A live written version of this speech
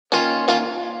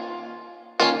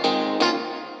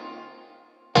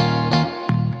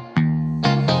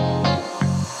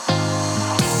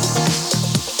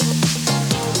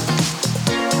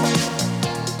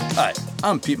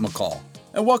I'm Pete McCall,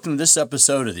 and welcome to this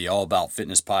episode of the All About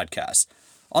Fitness podcast.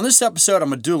 On this episode, I'm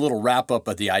going to do a little wrap-up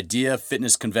of the IDEA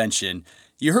Fitness Convention.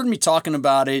 You heard me talking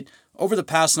about it over the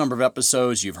past number of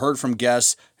episodes. You've heard from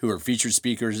guests who are featured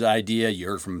speakers at IDEA. You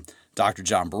heard from Dr.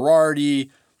 John Berardi,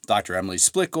 Dr. Emily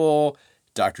Splichal,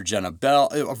 Dr. Jenna Bell,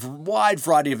 a wide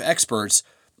variety of experts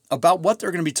about what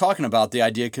they're going to be talking about the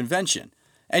IDEA Convention.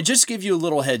 And just to give you a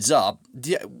little heads up,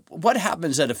 what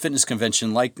happens at a fitness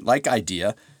convention like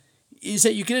IDEA is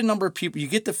that you get a number of people, you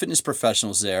get the fitness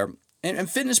professionals there, and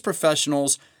fitness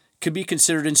professionals could be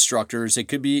considered instructors, they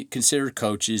could be considered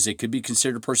coaches, they could be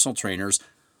considered personal trainers,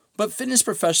 but fitness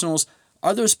professionals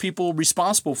are those people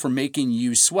responsible for making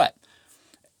you sweat.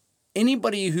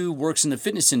 Anybody who works in the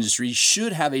fitness industry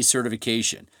should have a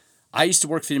certification. I used to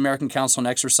work for the American Council on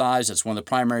Exercise. That's one of the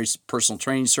primary personal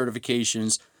training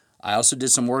certifications. I also do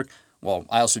some work for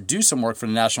the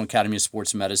National Academy of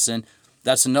Sports Medicine.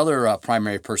 That's another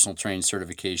primary personal training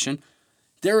certification.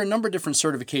 There are a number of different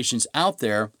certifications out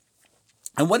there.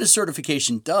 And what a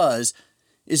certification does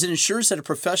is it ensures that a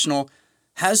professional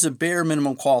has the bare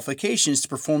minimum qualifications to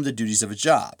perform the duties of a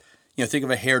job. Think of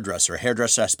a hairdresser. A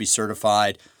hairdresser has to be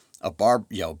certified. A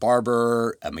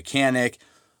barber, a mechanic.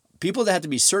 People that have to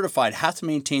be certified have to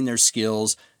maintain their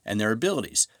skills and their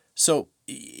abilities. So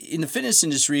in the fitness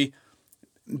industry,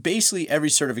 basically every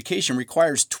certification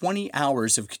requires 20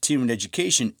 hours of continuing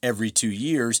education every 2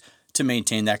 years to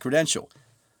maintain that credential.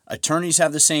 Attorneys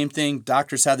have the same thing.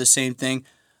 Doctors have the same thing.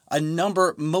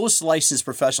 Most licensed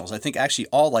professionals, I think actually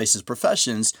all licensed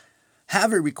professions,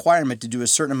 have a requirement to do a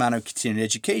certain amount of continuing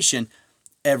education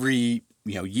every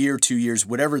year, 2 years,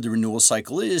 whatever the renewal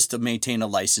cycle is to maintain a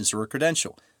license or a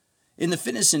credential. In the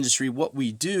fitness industry, what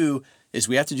we do is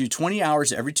we have to do 20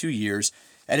 hours every 2 years.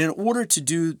 And in order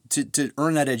to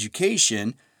earn that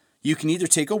education, you can either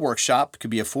take a workshop, it could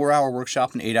be a 4-hour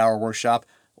workshop, an 8-hour workshop,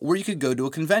 or you could go to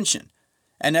a convention.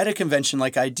 And at a convention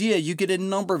like IDEA, you get a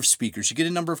number of speakers, you get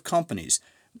a number of companies.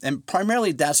 And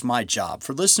primarily that's my job.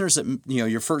 For listeners that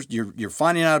you're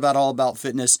finding out about All About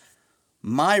Fitness,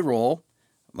 my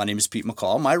name is Pete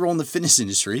McCall. My role in the fitness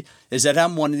industry is that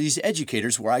I'm one of these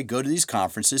educators where I go to these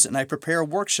conferences and I prepare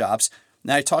workshops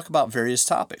and I talk about various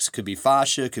topics. It could be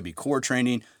fascia, it could be core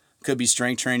training, it could be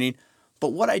strength training.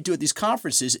 But what I do at these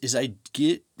conferences is I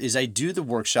do the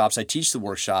workshops, I teach the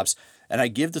workshops, and I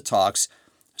give the talks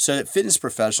so that fitness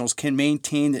professionals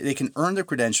they can earn their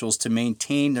credentials to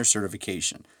maintain their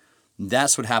certification.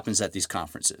 That's what happens at these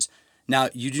conferences. Now,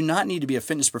 you do not need to be a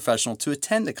fitness professional to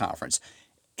attend the conference.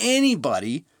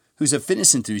 Anybody who's a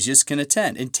fitness enthusiast can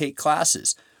attend and take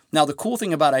classes. Now, the cool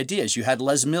thing about IDEA is you had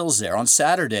Les Mills there. On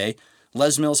Saturday,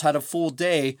 Les Mills had a full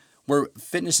day where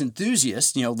fitness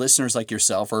enthusiasts, listeners like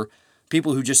yourself or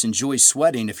people who just enjoy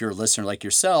sweating, if you're a listener like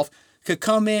yourself, could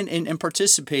come in and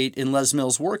participate in Les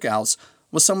Mills workouts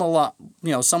with some of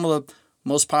the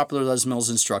most popular Les Mills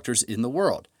instructors in the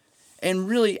world. And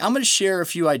really, I'm going to share a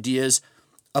few ideas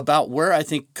about where I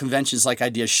think conventions like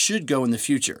IDEA should go in the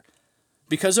future.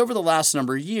 Because over the last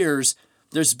number of years,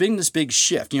 there's been this big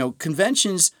shift.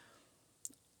 Conventions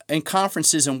and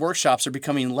conferences and workshops are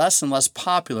becoming less and less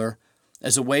popular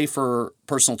as a way for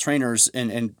personal trainers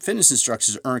and fitness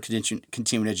instructors to earn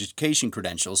continuing education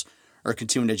credentials or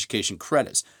continuing education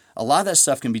credits. A lot of that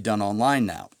stuff can be done online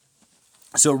now.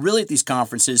 So really at these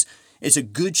conferences, it's a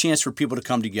good chance for people to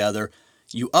come together.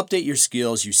 You update your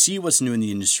skills, you see what's new in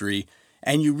the industry,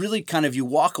 and you really you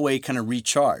walk away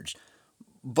recharged.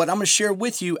 But I'm going to share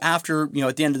with you after,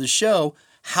 at the end of the show,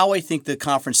 how I think the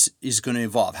conference is going to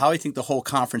evolve, how I think the whole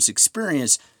conference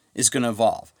experience is going to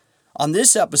evolve. On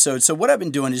this episode, so what I've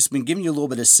been doing is been giving you a little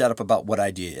bit of setup about what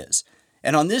IDEA is.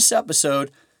 And on this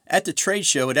episode, at the trade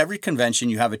show, at every convention,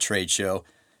 you have a trade show.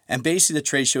 And basically the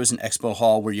trade show is an expo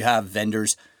hall where you have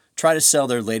vendors try to sell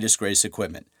their latest, greatest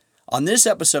equipment. On this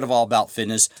episode of All About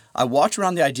Fitness, I walked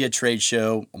around the IDEA trade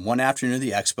show one afternoon of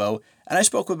the expo, and I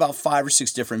spoke with about 5 or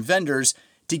 6 different vendors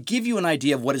to give you an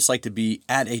idea of what it's like to be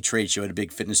at a trade show, at a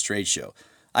big fitness trade show.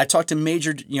 I talked to a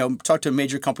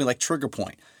major company like Trigger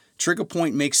Point. Trigger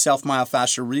Point makes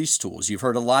self-myofascial release tools. You've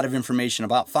heard a lot of information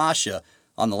about fascia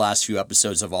on the last few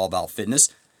episodes of All About Fitness.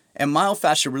 And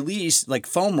myofascial release, like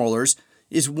foam rollers,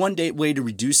 is one way to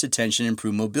reduce the tension and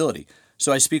improve mobility.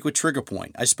 So I speak with Trigger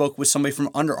Point. I spoke with somebody from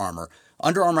Under Armour.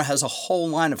 Under Armour has a whole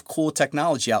line of cool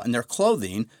technology out in their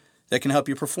clothing that can help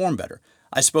you perform better.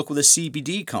 I spoke with a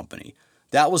CBD company.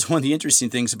 That was one of the interesting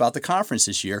things about the conference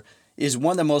this year, is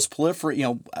one of the most probably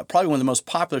one of the most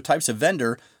popular types of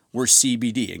vendor were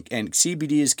CBD. And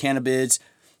CBD is cannabidiol,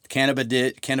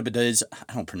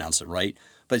 I don't pronounce it right,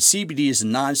 but CBD is a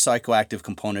non-psychoactive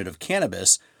component of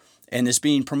cannabis, and it's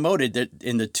being promoted that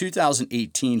in the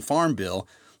 2018 Farm Bill,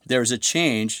 there's a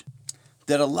change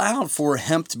that allowed for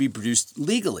hemp to be produced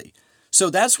legally. So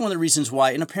that's one of the reasons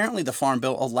why, and apparently the Farm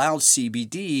Bill allowed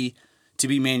CBD to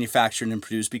be manufactured and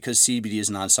produced because CBD is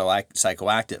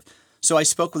non-psychoactive. So I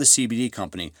spoke with a CBD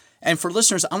company. And for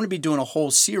listeners, I'm going to be doing a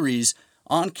whole series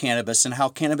on cannabis and how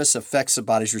cannabis affects the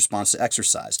body's response to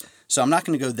exercise. So I'm not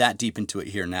going to go that deep into it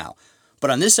here now. But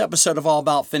on this episode of All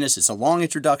About Fitness, it's a long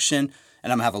introduction,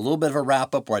 and I'm going to have a little bit of a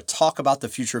wrap-up where I talk about the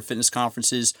future of fitness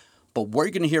conferences. But what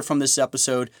you're going to hear from this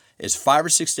episode is 5 or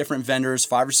 6 different vendors,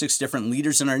 5 or 6 different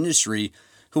leaders in our industry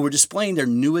who are displaying their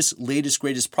newest, latest,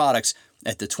 greatest products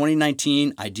at the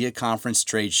 2019 IDEA Conference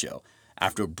trade show.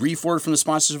 After a brief word from the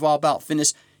sponsors of All About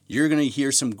Fitness, you're going to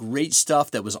hear some great stuff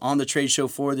that was on the trade show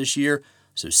floor this year.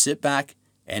 So sit back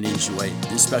and enjoy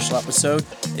this special episode.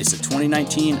 It's the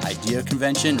 2019 IDEA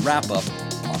Convention wrap-up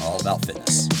on All About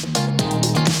Fitness.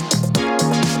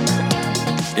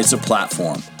 It's a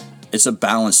platform. It's a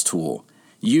balance tool.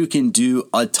 You can do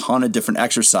a ton of different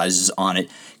exercises on it.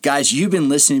 Guys, you've been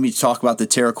listening to me talk about the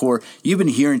TerraCore. You've been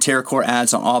hearing TerraCore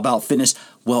ads on All About Fitness.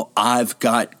 Well, I've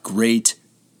got great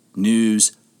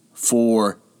news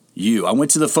for you. I went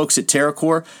to the folks at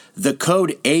TerraCore. The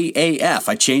code AAF,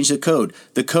 I changed the code.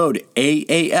 The code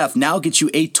AAF now gets you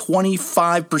a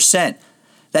 25%.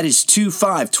 That is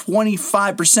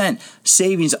 25%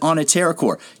 savings on a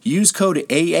TerraCore. Use code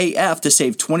AAF to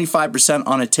save 25%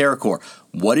 on a TerraCore.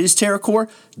 What is TerraCore?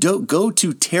 Go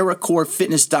to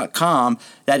TerraCoreFitness.com.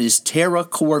 That is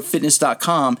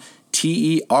TerraCoreFitness.com.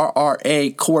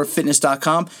 TERRA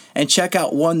corefitness.com, and check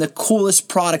out one of the coolest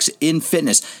products in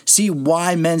fitness. See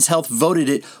why Men's Health voted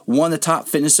it one of the top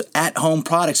fitness at-home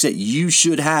products that you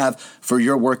should have for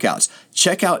your workouts.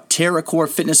 Check out TerraCore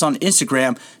Fitness on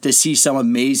Instagram to see some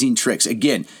amazing tricks.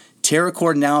 Again,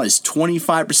 TerraCore now is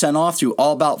 25% off through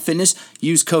All About Fitness.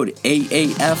 Use code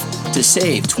AAF to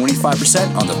save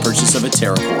 25% on the purchase of a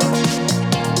TerraCore.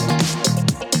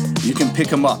 You can pick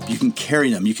them up, you can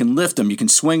carry them, you can lift them, you can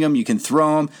swing them, you can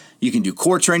throw them, you can do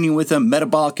core training with them,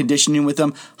 metabolic conditioning with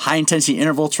them, high-intensity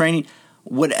interval training.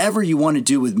 Whatever you want to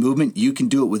do with movement, you can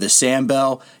do it with a sand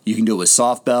bell, you can do it with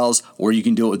soft bells, or you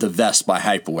can do it with the vest by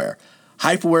Hyperwear.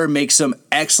 Hyperwear makes some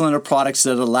excellent products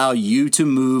that allow you to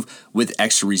move with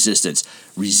extra resistance.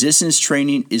 Resistance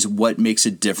training is what makes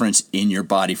a difference in your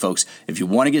body, folks. If you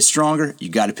want to get stronger, you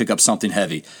got to pick up something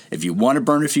heavy. If you want to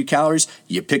burn a few calories,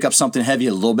 you pick up something heavy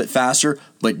a little bit faster,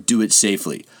 but do it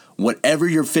safely. Whatever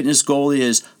your fitness goal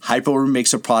is, Hyperwear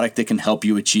makes a product that can help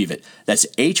you achieve it. That's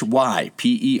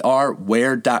HYPER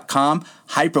wear.com.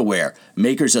 Hyperwear,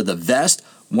 makers of the vest,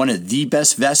 one of the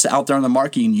best vests out there on the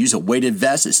market. You can use a weighted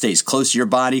vest that stays close to your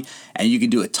body, and you can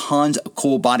do a tons of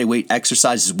cool body weight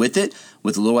exercises with it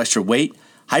with a little extra weight.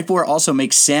 Hyperwear also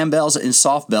makes sand bells and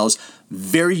soft bells,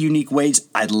 very unique weights.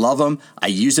 I love them. I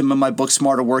use them in my book,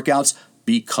 Smarter Workouts,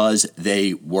 because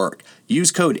they work.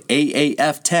 Use code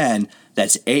AAF10.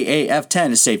 That's AAF10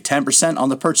 to save 10% on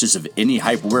the purchase of any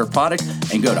Hyperwear product,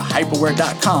 and go to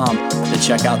hyperwear.com to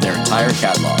check out their entire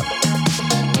catalog.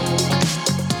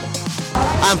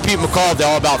 I'm Pete McCall of the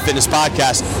All About Fitness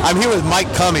podcast. I'm here with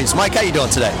Mike Cummings. Mike, how you doing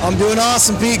today? I'm doing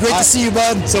awesome, Pete. Great to see you,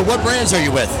 bud. So what brands are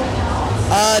you with?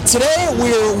 Today,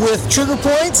 we're with Trigger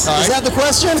Point. Is that the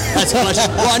question? That's the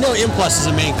question. Well, I know Implus is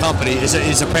a main company, is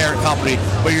a parent company,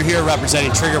 but you're here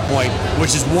representing Trigger Point,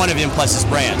 which is one of Implus's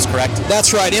brands, correct?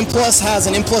 That's right. Implus has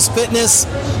an Implus Fitness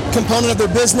component of their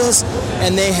business,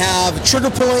 and they have Trigger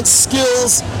Point,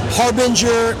 Skills,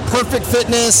 Harbinger, Perfect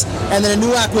Fitness, and then a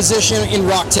new acquisition in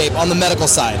Rock Tape on the medical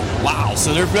side. Wow,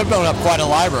 so they're building up quite a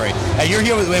library. And you're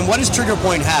here with, and what does Trigger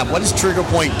Point have? What does Trigger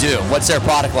Point do? What's their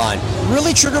product line?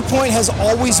 Really, Trigger Point has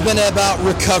always been about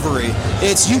recovery.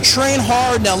 It's you train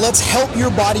hard, now let's help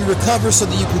your body recover so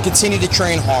that you can continue to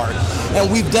train hard.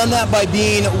 And we've done that by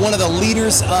being one of the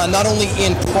leaders, not only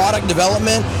in product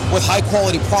development with high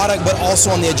quality product, but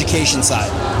also on the education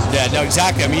side. Yeah, no,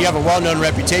 exactly. I mean, you have a well-known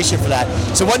reputation for that.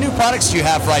 So what new products do you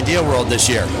have for Idea World this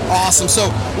year? Awesome.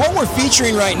 So what we're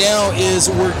featuring right now is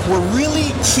we're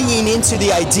really keying into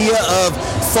the idea of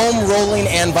foam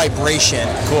rolling and vibration.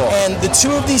 Cool. And the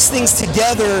two of these things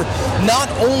together,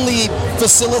 not only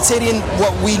facilitating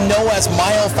what we know as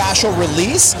myofascial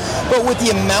release, but with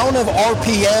the amount of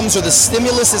RPMs or the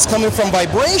stimulus that's coming from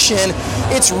vibration,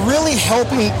 it's really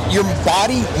helping your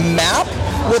body map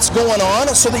what's going on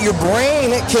so that your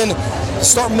brain can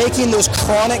start making those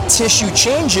chronic tissue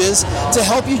changes to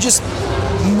help you just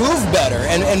move better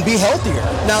and be healthier.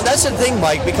 Now that's the thing,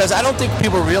 Mike, because I don't think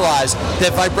people realize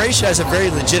that vibration has a very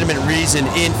legitimate reason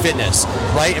in fitness,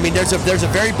 right? I mean, there's a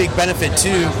very big benefit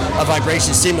to a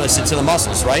vibration stimulus into the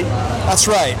muscles, right? That's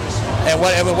right. And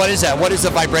what is that? What is the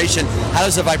vibration? How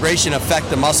does the vibration affect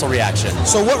the muscle reaction?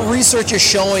 So what research is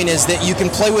showing is that you can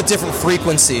play with different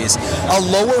frequencies. A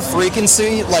lower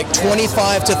frequency, like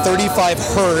 25 to 35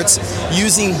 hertz,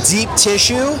 using deep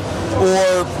tissue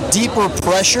or deeper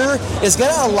pressure is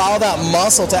going to allow that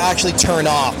muscle to actually turn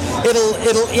off.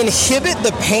 It'll inhibit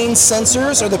the pain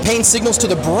sensors or the pain signals to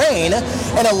the brain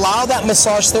and allow that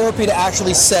massage therapy to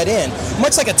actually set in,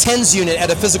 much like a TENS unit at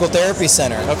a physical therapy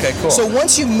center. Okay, cool. So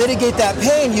once you mitigate that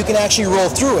pain, you can actually roll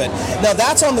through it. Now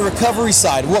that's on the recovery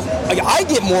side. What I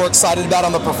get more excited about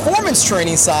on the performance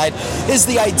training side is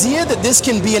the idea that this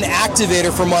can be an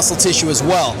activator for muscle tissue as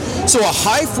well. So a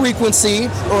high frequency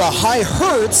or a high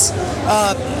hertz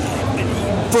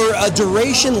for a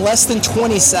duration less than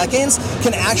 20 seconds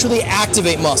can actually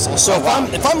activate muscle. So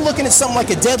if I'm looking at something like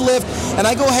a deadlift and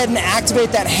I go ahead and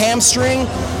activate that hamstring,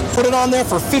 put it on there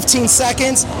for 15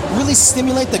 seconds, really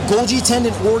stimulate the Golgi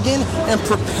tendon organ and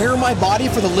prepare my body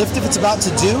for the lift if it's about to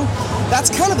do, that's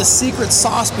kind of the secret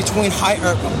sauce between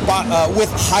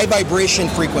with high vibration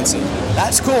frequency.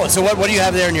 That's cool. So what do you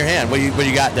have there in your hand? What do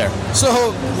you got there?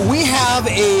 So we have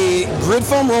a grid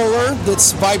foam roller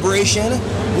that's vibration.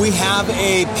 We have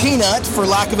a peanut, for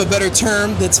lack of a better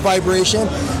term, that's vibration.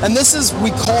 And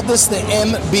we call this the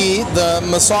MB, the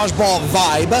Massage Ball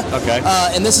Vibe. Okay.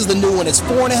 And this is the new one. It's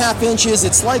 4.5 inches.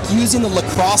 It's like using the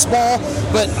lacrosse ball,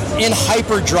 but in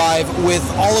hyperdrive with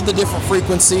all of the different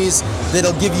frequencies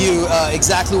that'll give you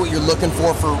exactly what you're looking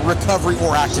for recovery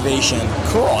or activation.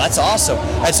 Cool. That's awesome.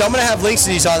 And so I'm going to have links to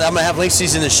these I'm going to have links to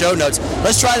these in the show notes.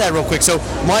 Let's try that real quick. So,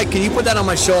 Mike, can you put that on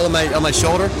my shoulder? On my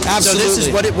shoulder? Absolutely. So this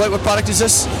is what product is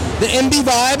this? The MB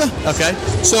Vibe. Okay.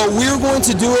 So we're going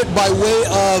to do it by way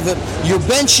of your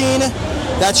benching.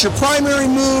 That's your primary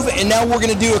move, and now we're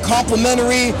going to do a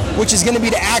complementary, which is going to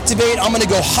be to activate. I'm going to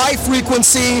go high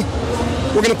frequency.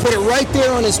 We're going to put it right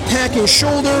there on his pec and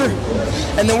shoulder.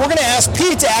 And then we're going to ask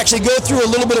Pete to actually go through a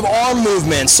little bit of arm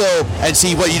movement. So, and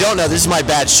see, what you don't know, this is my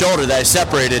bad shoulder that I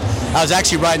separated. I was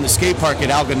actually riding the skate park at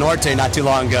Alga Norte not too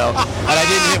long ago, and I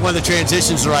didn't hit one of the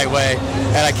transitions the right way,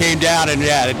 and I came down and,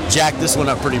 it jacked this one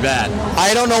up pretty bad.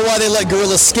 I don't know why they let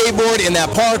gorillas skateboard in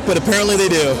that park, but apparently they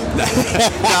do. No,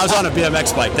 I was on a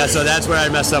BMX bike. That's where I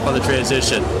messed up on the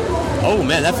transition. Oh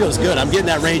man, that feels good. I'm getting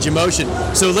that range of motion.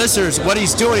 So listeners, what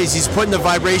he's doing is he's putting the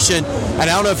vibration, and I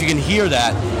don't know if you can hear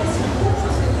that,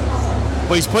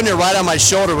 but he's putting it right on my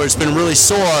shoulder where it's been really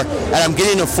sore, and I'm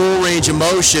getting a full range of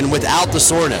motion without the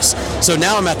soreness. So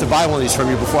now I'm going to have to buy one of these from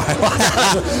you before I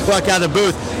walk out of the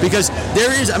booth, because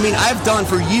I've done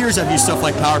for years, I've used stuff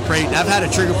like Power Plate, and I've had a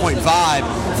Trigger Point Vibe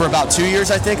for about 2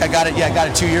 years, I think. I got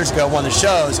it 2 years ago at one of the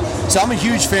shows. So I'm a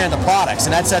huge fan of the products,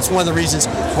 and that's one of the reasons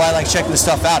why I like checking this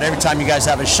stuff out. Every time you guys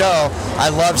have a show, I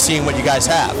love seeing what you guys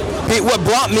have. Hey, what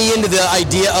brought me into the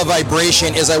idea of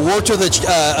vibration is I worked with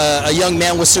a young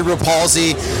man with cerebral palsy.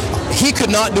 He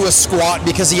could not do a squat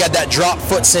because he had that drop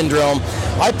foot syndrome.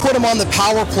 I put him on the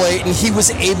Power Plate and he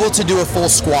was able to do a full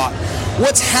squat.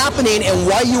 What's happening and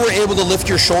why you were able to lift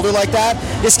your shoulder like that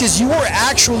is because you were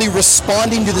actually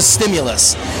responding to the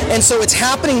stimulus. And so it's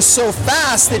happening so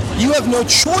fast that you have no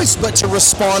choice but to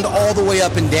respond all the way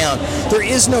up and down. There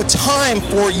is no time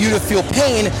for you to feel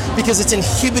pain because it's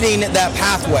inhibiting that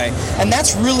pathway. And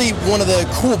that's really one of the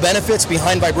cool benefits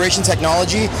behind vibration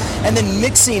technology. And then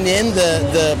mixing in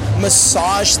the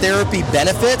massage therapy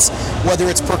benefits, whether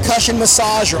it's percussion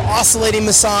massage or oscillating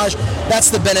massage, that's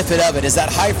the benefit of it, is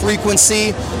that high frequency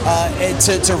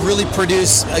to really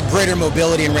produce a greater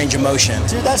mobility and range of motion.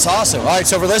 Dude, that's awesome. All right,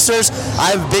 so for listeners,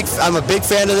 I'm a big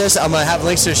fan of this. I'm going to have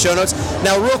links to the show notes.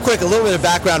 Now, real quick, a little bit of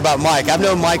background about Mike. I've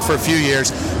known Mike for a few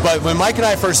years, but when Mike and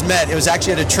I first met, it was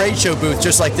actually at a trade show booth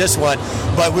just like this one,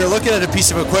 but we were looking at a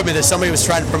piece of equipment that somebody was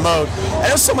trying to promote, and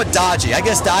it was somewhat dodgy. I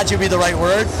guess dodgy would be the right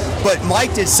word, but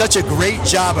Mike did such a great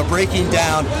job of breaking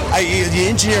down. The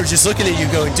engineer was just looking at you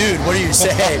going, dude, what do you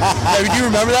say? Do you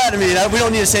remember that? I mean, we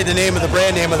don't need to say the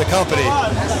brand name of the company.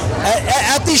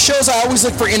 At these shows, I always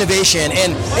look for innovation,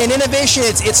 and innovation,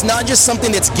 it's not just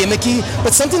something that's gimmicky,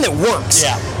 but something that works.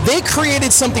 Yeah. They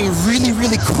created something really,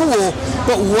 really cool,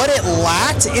 but what it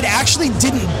lacked, it actually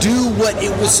didn't do what it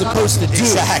was supposed to do.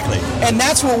 Exactly. And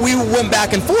that's what we went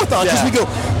back and forth on, because we go,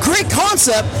 great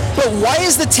concept, but why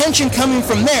is the tension coming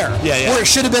from there? Yeah. Where it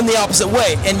should have been the opposite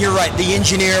way. And you're right, the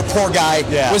engineer, poor guy,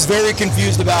 was very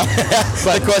confused about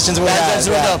the questions we had.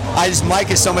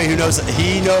 Mike is somebody who knows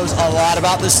a lot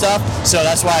about this stuff, so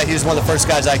that's why he was one of the first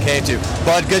guys I came to.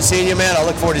 Bud, good seeing you, man. I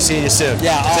look forward to seeing you soon.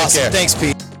 Yeah, awesome. Take care. Thanks,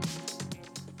 Pete.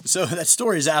 So that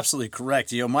story is absolutely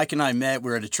correct. Mike and I met.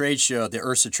 We were at a trade show, the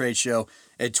URSA trade show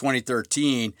in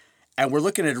 2013, and we're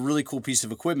looking at a really cool piece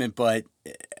of equipment, but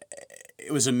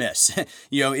it was a miss.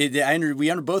 We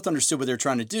both understood what they're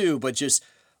trying to do, but just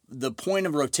the point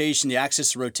of rotation, the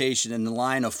axis of rotation, and the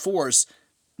line of force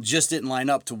just didn't line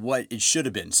up to what it should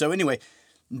have been. So anyway,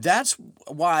 that's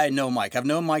why I know Mike. I've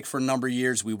known Mike for a number of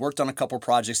years. We worked on a couple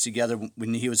projects together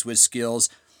when he was with Skills.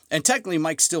 And technically,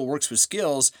 Mike still works with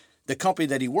Skills. The company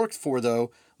that he worked for,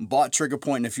 though, bought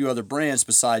TriggerPoint and a few other brands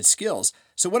besides Skills.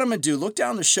 So what I'm going to do, look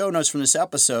down the show notes from this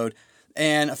episode.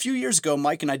 And a few years ago,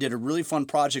 Mike and I did a really fun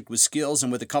project with Skills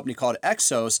and with a company called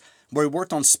Exos, where we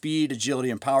worked on speed, agility,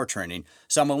 and power training.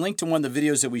 So I'm going to link to one of the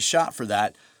videos that we shot for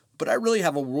that. But I really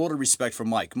have a world of respect for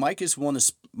Mike. Mike is one of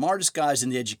the smartest guys in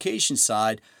the education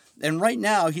side. And right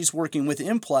now, he's working with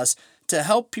Implus to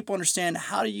help people understand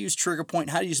how to use TriggerPoint,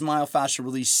 how to use myofascial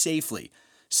release safely.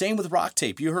 Same with Rock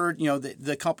Tape. You heard,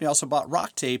 the company also bought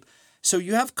Rock Tape. So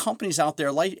you have companies out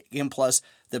there like Implus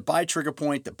that buy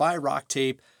TriggerPoint, that buy Rock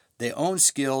Tape. They own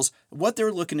Skills. What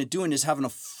they're looking at doing is having a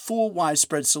full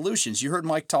widespread solutions. You heard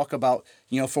Mike talk about,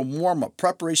 from warm-up,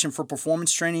 preparation for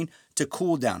performance training to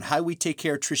cool down, how we take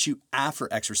care of tissue after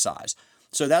exercise.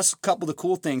 So that's a couple of the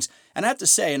cool things. And I have to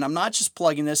say, and I'm not just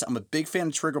plugging this, I'm a big fan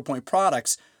of TriggerPoint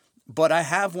products, but I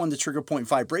have one of the TriggerPoint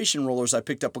vibration rollers I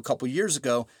picked up a couple years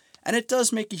ago, and it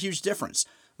does make a huge difference.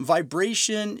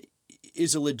 Vibration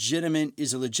is a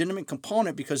legitimate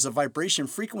component because the vibration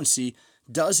frequency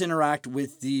does interact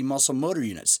with the muscle motor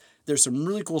units. There's some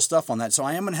really cool stuff on that. So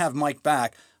I am going to have Mike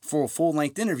back for a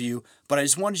full-length interview, but I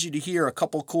just wanted you to hear a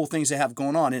couple of cool things they have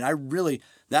going on. And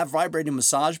that vibrating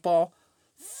massage ball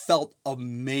felt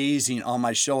amazing on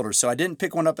my shoulder. So I didn't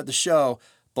pick one up at the show,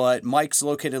 but Mike's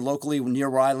located locally near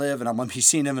where I live, and I'm going to be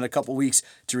seeing him in a couple weeks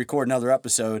to record another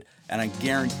episode. And I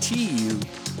guarantee you,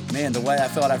 man, the way I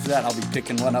felt after that, I'll be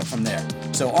picking one up from there.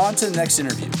 So on to the next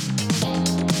interview.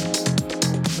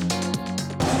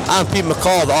 I'm Pete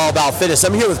McCall of All About Fitness.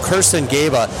 I'm here with Kirsten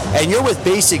Gaba, and you're with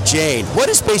Basic Jane. What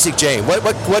is Basic Jane? What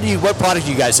product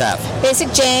do you guys have?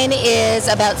 Basic Jane is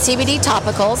about CBD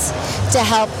topicals to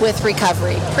help with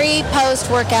recovery. Pre, post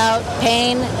workout,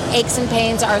 pain, aches and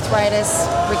pains, arthritis,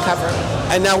 recovery.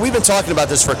 And now we've been talking about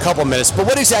this for a couple minutes, but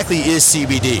what exactly is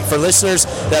CBD? For listeners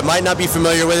that might not be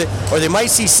familiar with it, or they might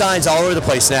see signs all over the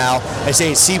place now and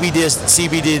saying CBD this,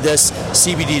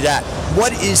 CBD that.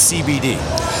 What is CBD?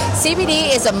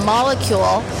 CBD is a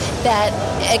molecule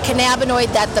a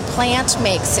cannabinoid that the plant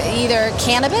makes. Either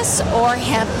cannabis or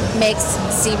hemp makes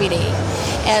CBD.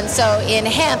 And so in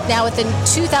hemp, now with the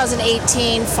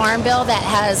 2018 Farm Bill that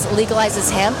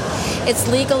legalizes hemp, it's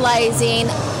legalizing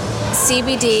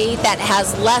CBD that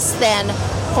has less than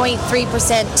 0.3%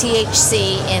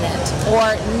 THC in it,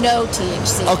 or no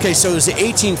THC. Okay, so it was the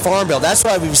 18 Farm Bill. That's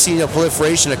why we've seen a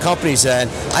proliferation of companies then.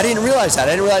 I didn't realize that.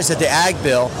 I didn't realize that the Ag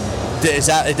Bill,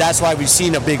 that's why we've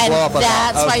seen a big blow up.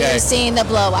 That's why you're seeing the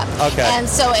blow up. Okay.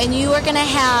 And you are going to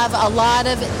have a lot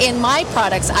of, in my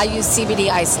products, I use CBD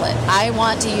isolate. I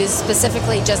want to use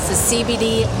specifically just the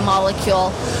CBD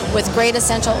molecule with great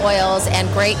essential oils and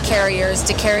great carriers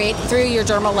to carry it through your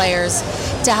dermal layers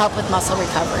to help with muscle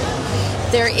recovery.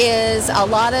 There is a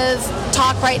lot of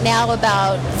talk right now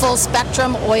about full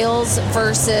spectrum oils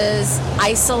versus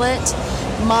isolate.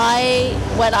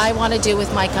 What I want to do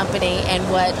with my company and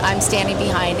what I'm standing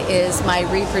behind is my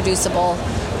reproducible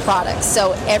products.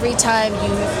 So every time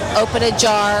you open a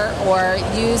jar or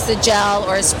use the gel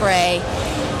or a spray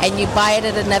and you buy it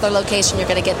at another location, you're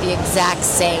going to get the exact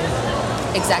same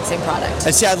product.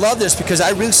 And see, I love this because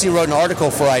I recently wrote an article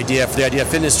for the Idea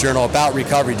Fitness Journal about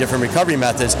recovery, different recovery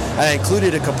methods, and I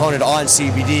included a component on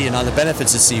CBD and on the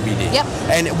benefits of CBD. Yep.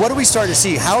 And what do we start to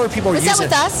see? How are people using it? Is that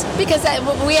with us? Because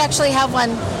we actually have one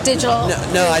digital.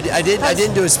 No, I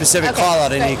didn't do a specific call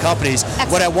out on any companies.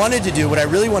 Excellent. What I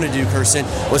really wanted to do, Kirsten,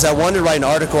 was I wanted to write an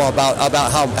article about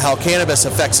how cannabis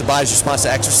affects the body's response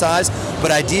to exercise, but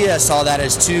Idea saw that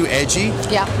as too edgy.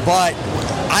 Yeah. But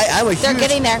they're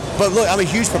getting there. But look, I'm a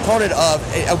huge proponent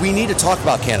of we need to talk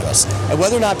about cannabis. And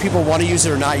whether or not people want to use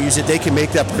it or not use it, they can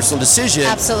make that personal decision.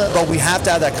 Absolutely. But we have to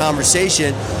have that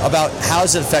conversation about how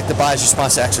does it affect the body's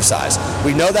response to exercise.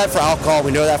 We know that for alcohol.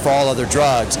 We know that for all other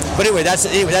drugs. But anyway, that's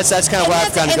kind of why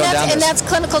I've kind of gone down this. And that's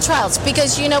clinical trials,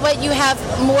 because you know what? You have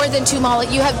more than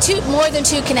more than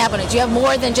two cannabinoids. You have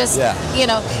more than just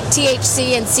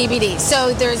THC and CBD.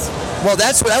 So there's. Well,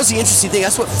 that was the interesting thing.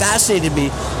 That's what fascinated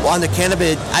me on the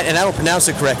cannabis, and I don't pronounce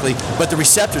it correctly, but the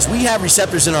receptors. We have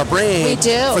receptors in our brain. We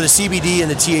do. For the CBD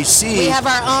and the THC. We have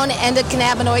our own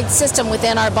endocannabinoid system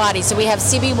within our body. So we have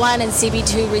CB1 and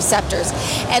CB2 receptors.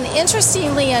 And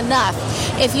interestingly enough,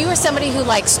 if you are somebody who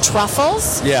likes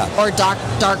truffles or dark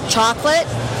chocolate,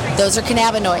 those are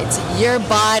cannabinoids. Your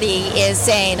body is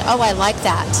saying, oh, I like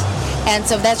that. And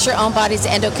so that's your own body's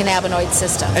endocannabinoid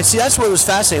system. And see, that's what was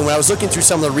fascinating. When I was looking through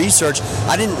some of the research,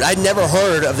 I'd never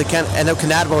heard of the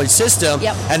endocannabinoid system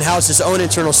and how it's its own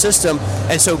internal system.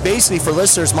 And so basically for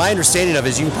listeners, my understanding of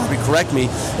it, you can probably correct me,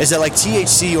 is that like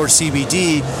THC or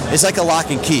CBD is like a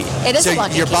lock and key. It is a lock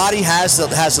and key. Your body has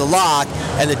the lock,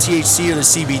 and the THC or the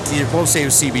CBD, we'll say it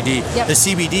was CBD, the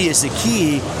CBD is the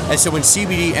key. And so when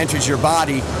CBD enters your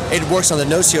body, it works on the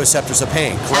nociceptors of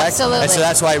pain, correct? Absolutely. And so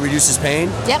that's why it reduces pain?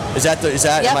 Yep.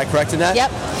 Am I correct in that?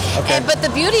 Yep. Okay. But the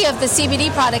beauty of the CBD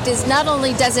product is not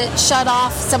only does it shut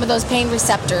off some of those pain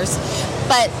receptors,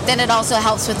 but then it also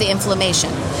helps with the inflammation.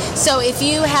 So if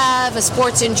you have a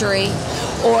sports injury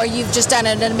or you've just done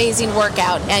an amazing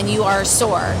workout and you are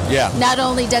sore, not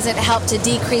only does it help to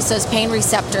decrease those pain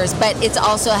receptors, but it's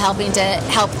also helping to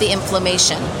help the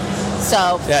inflammation.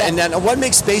 So and then what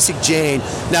makes Basic Jane?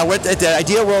 Now, at the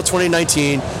Idea World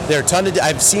 2019, there are a ton of.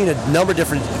 I've seen a number of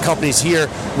different companies here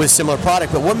with similar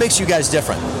product, but what makes you guys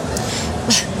different?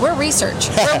 We're research.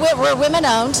 We're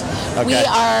women-owned. Okay.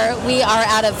 We are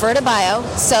out of Verta Bio,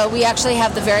 so we actually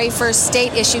have the very first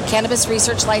state-issued cannabis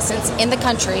research license in the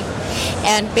country,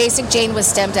 and Basic Jane was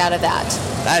stemmed out of that.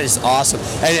 That is awesome.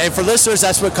 And for listeners,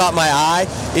 that's what caught my eye,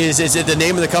 is the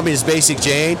name of the company is Basic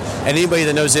Jane, and anybody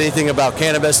that knows anything about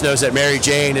cannabis knows that Mary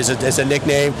Jane is a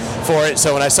nickname for it.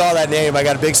 So when I saw that name, I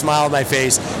got a big smile on my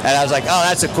face, and I was like, oh,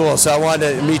 that's cool. So I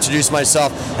wanted to introduce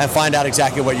myself and find out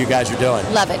exactly what you guys are doing.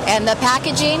 Love it. And the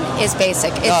packaging is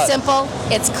basic. It's simple,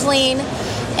 it's clean,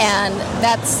 and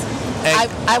that's...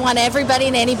 I want everybody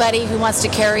and anybody who wants to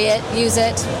carry it, use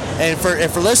it. And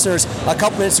for listeners, a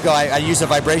couple minutes ago, I used a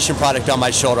vibration product on my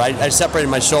shoulder. I separated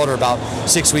my shoulder about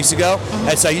 6 weeks ago,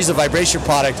 and so I used a vibration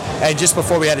product, and just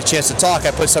before we had a chance to talk,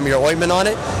 I put some of your ointment on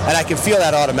it, and I can feel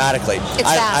that automatically. It's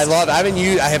fast.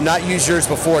 I have not used yours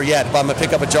before yet, but I'm going to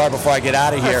pick up a jar before I get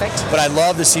out of here. Perfect. But I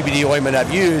love the CBD ointment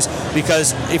I've used,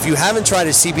 because if you haven't tried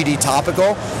a CBD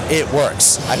topical, it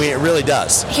works. I mean, it really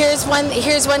does. Here's one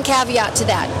caveat to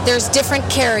that. There's different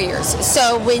carriers.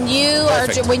 So when you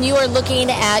are looking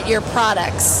at your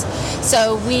products,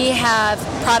 so we have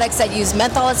products that use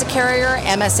menthol as a carrier,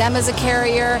 MSM as a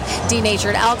carrier,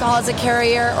 denatured alcohol as a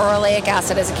carrier, or oleic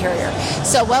acid as a carrier.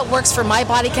 So what works for my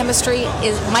body chemistry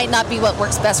might not be what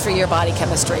works best for your body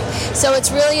chemistry. So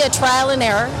it's really a trial and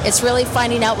error. It's really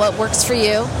finding out what works for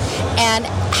you and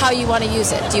how you want to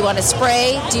use it. Do you want a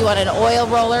spray? Do you want an oil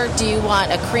roller? Do you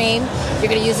want a cream? You're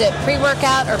going to use it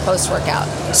pre-workout or post-workout.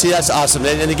 See, that's awesome.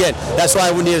 And again, that's why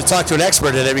I would need to talk to an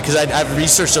expert in it, because I've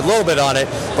researched a little bit on it,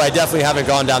 but I definitely haven't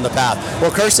gone down the path.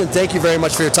 Well, Kirsten, thank you very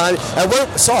much for your time. And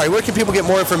where can people get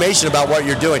more information about what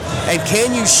you're doing? And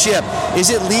can you ship? Is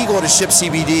it legal to ship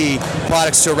CBD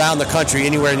products to around the country,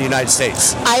 anywhere in the United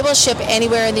States? I will ship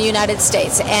anywhere in the United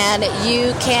States, and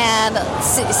you can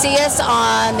see us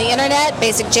on the internet,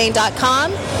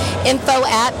 basicjane.com.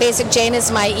 info@basicjane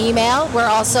is my email. We're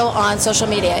also on social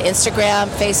media, Instagram,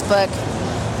 Facebook,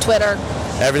 Twitter.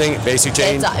 Everything Basic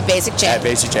Jane? It's Basic Jane. At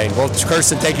Basic Jane. Well,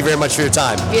 Kirsten, thank you very much for your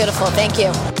time. Beautiful. Thank you.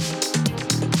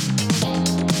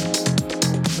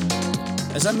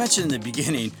 As I mentioned in the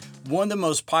beginning, one of the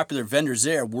most popular vendors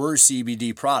there were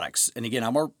CBD products. And again,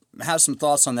 I'm going to have some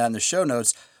thoughts on that in the show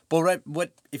notes. But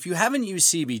what if you haven't used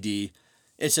CBD,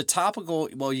 it's a topical.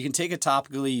 Well, you can take it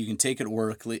topically, you can take it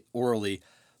orally,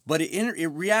 but it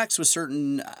reacts with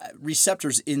certain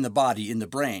receptors in the body, in the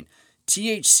brain.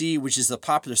 THC, which is the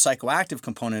popular psychoactive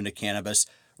component of cannabis,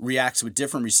 reacts with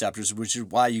different receptors, which is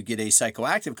why you get a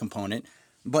psychoactive component.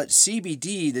 But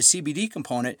CBD, the CBD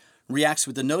component, reacts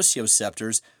with the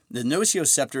nociceptors. The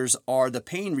nociceptors are the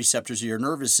pain receptors of your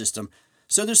nervous system.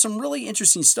 So there's some really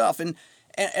interesting stuff. And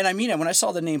I mean it, when I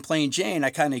saw the name Plain Jane, I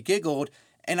kind of giggled.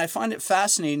 And I find it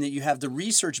fascinating that you have the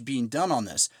research being done on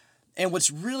this. And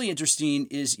what's really interesting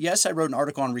is, yes, I wrote an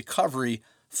article on recovery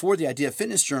for the Idea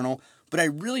Fitness Journal, but I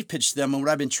really pitched them, and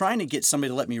what I've been trying to get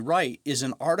somebody to let me write is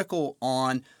an article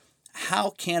on how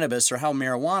cannabis or how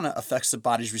marijuana affects the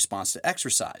body's response to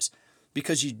exercise.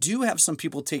 Because you do have some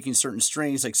people taking certain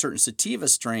strains, like certain sativa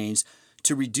strains,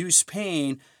 to reduce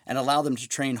pain and allow them to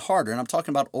train harder. And I'm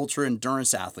talking about ultra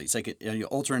endurance athletes, like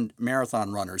ultra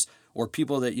marathon runners, or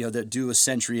people that that do a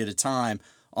century at a time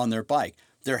on their bike.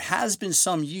 There has been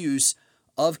some use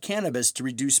of cannabis to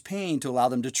reduce pain to allow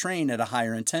them to train at a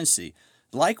higher intensity.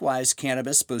 Likewise,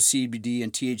 cannabis, both CBD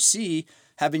and THC,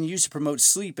 have been used to promote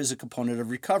sleep as a component of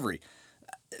recovery.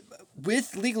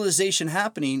 With legalization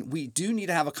happening, we do need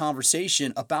to have a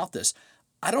conversation about this.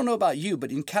 I don't know about you,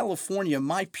 but in California,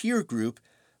 my peer group,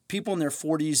 people in their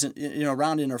 40s,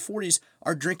 around in their 40s,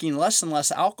 are drinking less and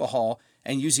less alcohol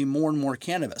and using more and more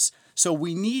cannabis. So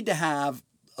we need to have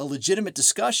a legitimate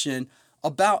discussion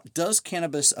about does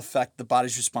cannabis affect the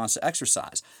body's response to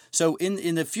exercise. So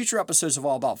in the future episodes of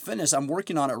All About Fitness, I'm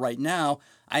working on it right now.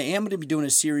 I am going to be doing a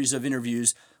series of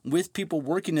interviews with people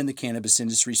working in the cannabis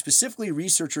industry, specifically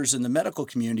researchers in the medical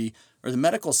community or the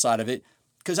medical side of it,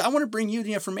 because I want to bring you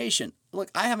the information. Look,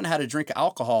 I haven't had a drink of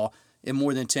alcohol in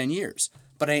more than 10 years,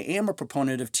 but I am a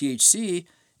proponent of THC.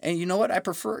 And you know what? I'd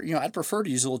prefer to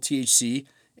use a little THC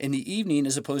in the evening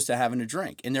as opposed to having a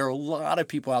drink. And there are a lot of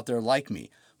people out there like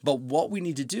me. But what we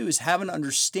need to do is have an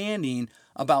understanding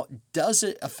about, does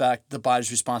it affect the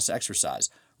body's response to exercise?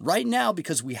 Right now,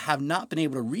 because we have not been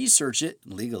able to research it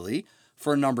legally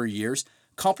for a number of years,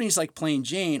 companies like Plain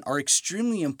Jane are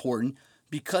extremely important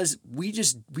because we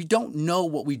don't know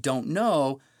what we don't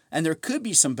know. And there could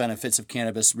be some benefits of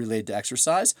cannabis related to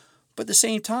exercise, but at the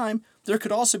same time, there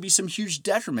could also be some huge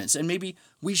detriments. And maybe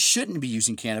we shouldn't be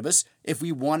using cannabis if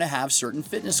we want to have certain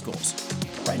fitness goals.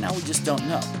 But right now, we just don't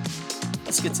know.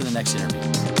 Let's get to the next interview.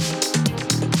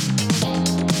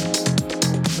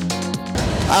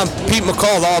 I'm Pete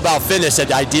McCall of All About Fitness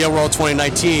at Idea World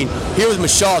 2019, here with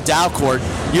Michelle Dalcourt.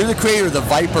 You're the creator of the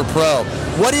Viper Pro.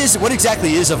 What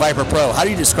exactly is a Viper Pro? How do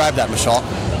you describe that, Michelle?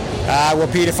 Well,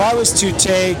 Pete, if I was to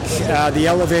take the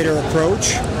elevator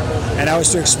approach and I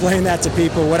was to explain that to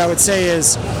people, what I would say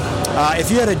is if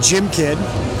you had a gym kid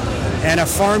and a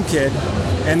farm kid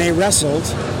and they wrestled,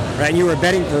 right, and you were a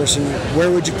betting person, where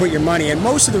would you put your money? And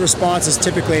most of the response is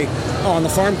typically, on the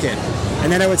farm kid.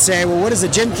 And then I would say, well, what does a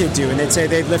gym kid do? And they'd say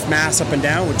they'd lift mass up and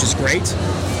down, which is great.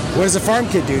 What does a farm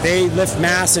kid do? They lift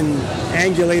mass and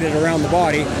angulate it around the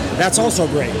body. That's also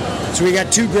great. So we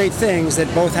got two great things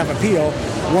that both have appeal.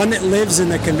 One that lives in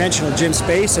the conventional gym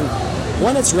space, and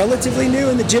one that's relatively new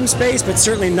in the gym space, but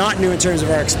certainly not new in terms of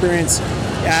our experience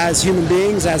as human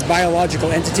beings, as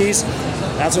biological entities.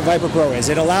 That's what Viper Pro is.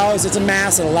 It's a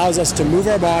mass that allows us to move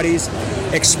our bodies,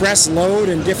 express load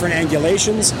in different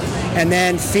angulations, and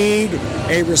then feed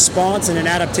a response and an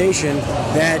adaptation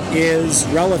that is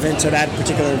relevant to that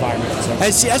particular environment. So.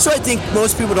 And see, that's what I think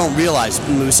most people don't realize,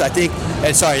 Moose. I think,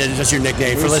 and sorry, that's your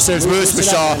nickname for listeners, Moose,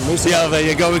 Michelle. Go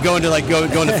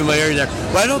into familiarity there.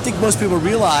 What I don't think most people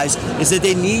realize is that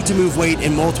they need to move weight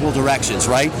in multiple directions,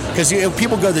 right? Because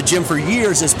people go to the gym for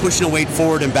years as pushing a weight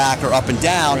forward and back or up and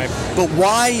down. Right. But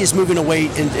why is moving a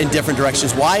weight in different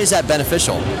directions? Why is that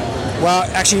beneficial? Well,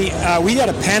 actually, we had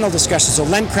a panel discussion. So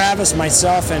Len Kravis,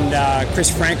 myself, and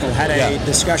Chris Frankel had a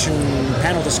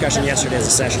panel discussion yesterday as a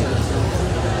session.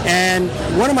 And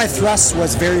one of my thrusts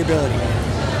was variability,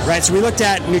 right? So we looked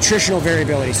at nutritional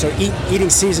variability, so eating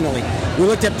seasonally. We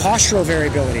looked at postural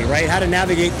variability, right? How to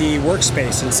navigate the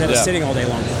workspace instead of sitting all day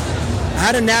long.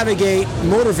 How to navigate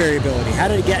motor variability. How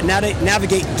to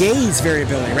navigate gaze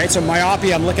variability, right? So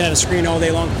myopia, I'm looking at a screen all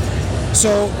day long.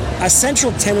 So a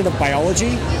central tenet of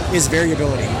biology is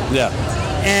variability. Yeah.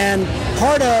 And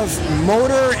part of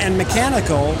motor and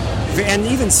mechanical and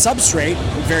even substrate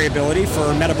variability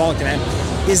for metabolic demand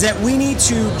is that we need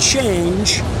to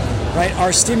change, right,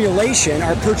 our stimulation,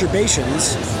 our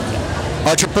perturbations,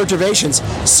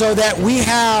 so that we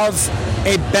have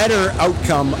a better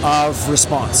outcome of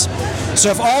response. So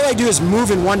if all I do is move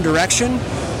in one direction,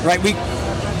 right,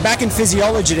 back in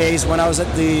physiology days when I was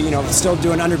at the, still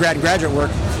doing undergrad and graduate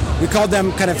work, we called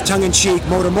them kind of tongue-in-cheek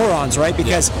motor morons, right?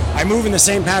 Because I move in the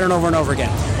same pattern over and over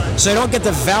again. So I don't get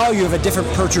the value of a different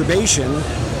perturbation,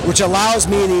 which allows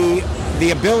me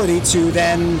the ability to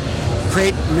then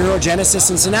create neurogenesis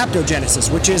and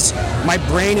synaptogenesis, which is my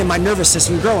brain and my nervous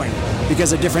system growing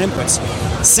because of different inputs.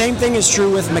 Same thing is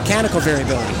true with mechanical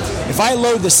variability. If I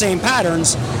load the same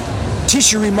patterns,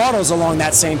 tissue remodels along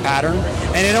that same pattern,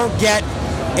 and I don't get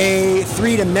a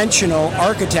three-dimensional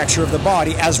architecture of the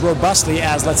body as robustly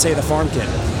as, let's say, the farm kid.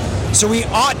 So we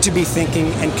ought to be thinking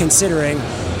and considering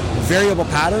variable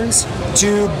patterns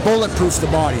to bulletproof the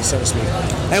body, so to speak.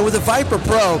 And with the Viper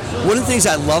Pro, one of the things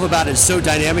I love about it is so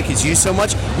dynamic, it's used so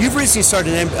much. You've recently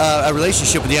started a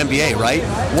relationship with the NBA, right?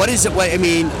 What is it?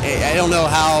 I don't know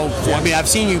how. I've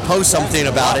seen you post something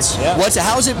about it. Yeah.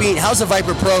 How's the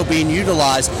Viper Pro being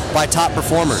utilized by top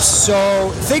performers?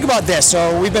 So think about this.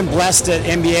 So we've been blessed at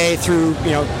NBA through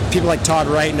people like Todd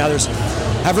Wright and others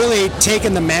have really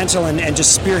taken the mantle and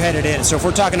just spearheaded it. So if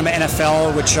we're talking about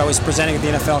NFL, which I was presenting at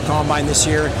the NFL Combine this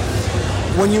year,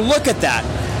 when you look at that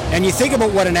and you think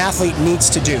about what an athlete needs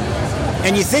to do,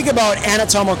 and you think about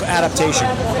anatomical adaptation,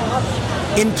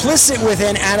 implicit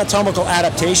within anatomical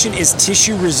adaptation is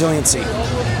tissue resiliency.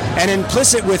 And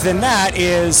implicit within that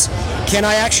is, can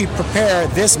I actually prepare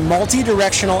this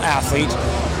multi-directional athlete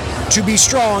to be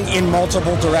strong in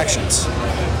multiple directions?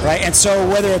 Right? And so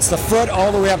whether it's the foot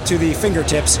all the way up to the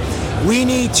fingertips, we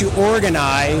need to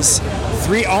organize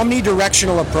 3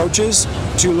 omnidirectional approaches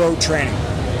to load training.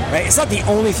 Right? It's not the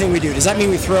only thing we do. Does that mean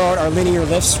we throw out our linear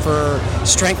lifts for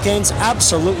strength gains?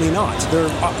 Absolutely not. They're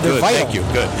Good, vital. thank you.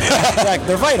 Good.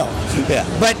 They're vital. Yeah.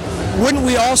 But wouldn't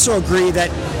we also agree that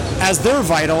as they're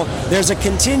vital, there's a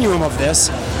continuum of this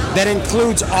that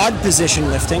includes odd position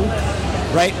lifting,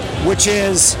 right? Which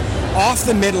is off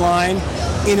the midline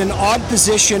in an odd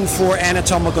position for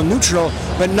anatomical neutral,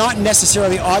 but not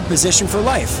necessarily odd position for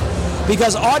life.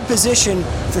 Because odd position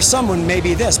for someone may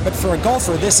be this, but for a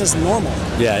golfer, this is normal.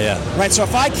 Yeah. Right, so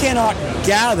if I cannot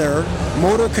gather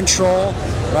motor control,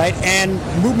 right, and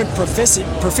movement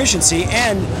proficiency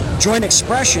and joint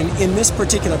expression in this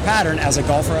particular pattern as a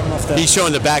golfer, I don't know if He's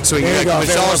showing the backswing. There you go.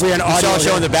 Michelle's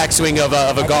showing the backswing of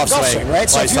a golf swing, right?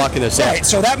 So he's talking this right,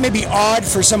 so that may be odd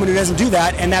for someone who doesn't do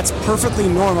that, and that's perfectly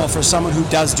normal for someone who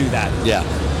does do that. Yeah.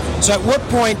 So at what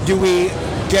point do we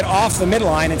get off the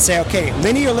midline and say, okay,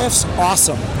 linear lifts,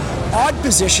 awesome. Odd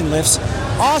position lifts,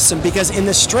 awesome, because in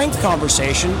the strength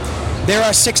conversation, there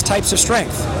are 6 types of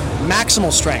strength. Maximal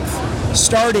strength,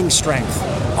 starting strength,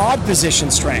 odd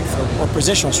position strength or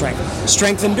positional strength,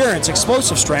 strength endurance,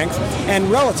 explosive strength,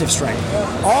 and relative strength.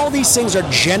 All these things are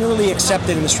generally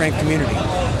accepted in the strength community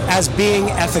as being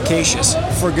efficacious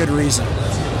for good reason.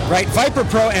 Right, Viper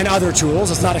Pro and other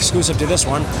tools, it's not exclusive to this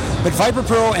one, but Viper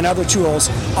Pro and other tools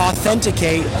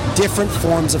authenticate different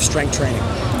forms of strength training.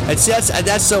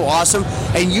 That's so awesome,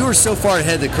 and you are so far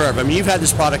ahead of the curve. I mean, you've had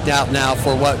this product out now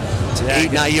for what,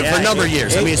 8, 9 years, for a number of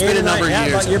years. I mean, it's been a number of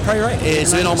years. You're probably right.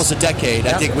 It's been almost a decade,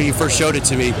 I think, when you first showed it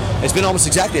to me. It's been almost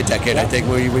exactly a decade, I think,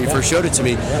 when you first showed it to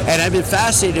me. And I've been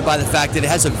fascinated by the fact that it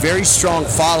has a very strong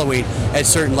following at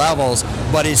certain levels,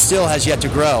 but it still has yet to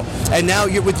grow. And now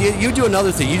you do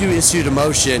another thing. You do Institute of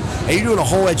Motion, and you're doing a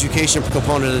whole education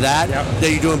component of that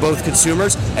you're doing both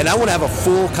consumers. And I want to have a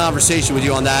full conversation with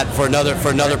you on that for another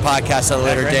podcast at a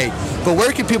later date. But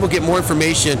where can people get more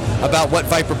information about what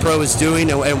Viper Pro is doing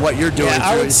and what you're doing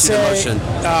through Institute of Motion?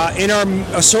 In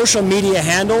our social media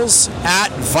handles,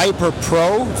 at Viper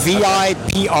Pro,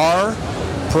 VIPR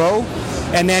Pro.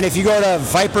 And then if you go to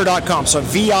viper.com, so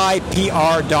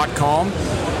VIPR.com,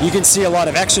 you can see a lot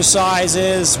of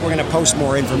exercises. We're going to post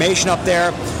more information up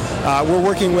there. We're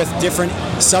working with different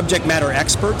subject matter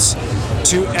experts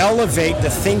to elevate the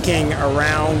thinking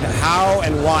around how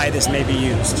and why this may be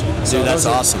used. So that's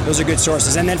awesome. Those are good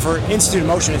sources. And then for Institute of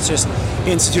Motion, it's just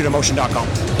instituteofmotion.com.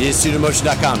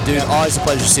 Instituteofmotion.com. Dude, always a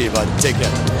pleasure to see you, bud. Take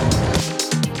care.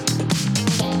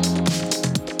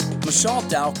 Michel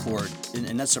Dalcourt,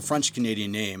 and that's a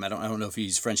French-Canadian name. I don't know if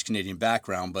he's French-Canadian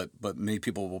background, but many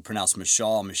people will pronounce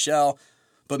Michel.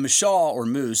 But Michel, or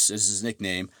Moose is his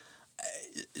nickname,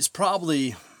 is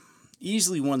probably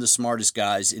easily one of the smartest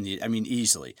guys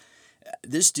easily.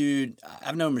 This dude,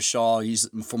 I've known Michel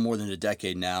for more than a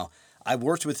decade now. I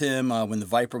worked with him when the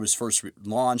Viper was first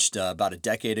launched about a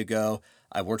decade ago.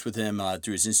 I worked with him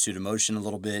through his Institute of Motion a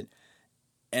little bit.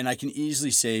 And I can easily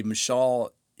say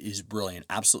Michel is brilliant,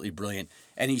 absolutely brilliant.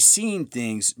 And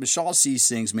Michel sees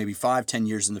things maybe 5-10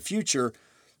 years in the future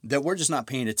that we're just not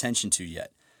paying attention to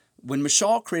yet. When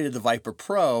Michel created the Viper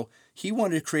Pro, he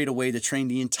wanted to create a way to train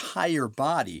the entire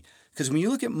body. Because when you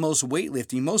look at most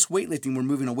weightlifting, we're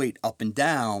moving a weight up and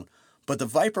down, but the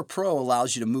Viper Pro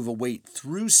allows you to move a weight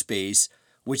through space,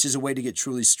 which is a way to get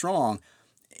truly strong.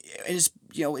 And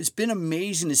it's been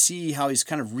amazing to see how he's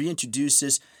kind of reintroduced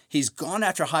this. He's gone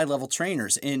after high-level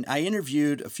trainers. And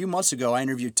a few months ago, I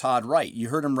interviewed Todd Wright. You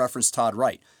heard him reference Todd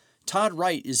Wright. Todd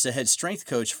Wright is the head strength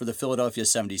coach for the Philadelphia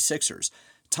 76ers.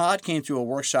 Todd came through a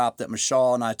workshop that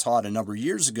Michel and I taught a number of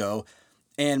years ago,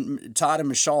 and Todd and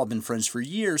Michel have been friends for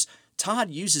years. Todd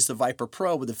uses the Viper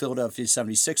Pro with the Philadelphia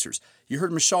 76ers. You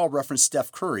heard Michel reference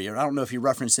Steph Curry, and I don't know if he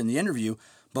referenced in the interview,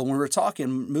 but when we were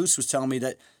talking, Moose was telling me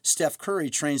that Steph Curry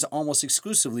trains almost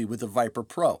exclusively with the Viper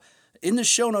Pro. In the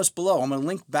show notes below, I'm going to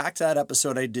link back to that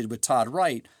episode I did with Todd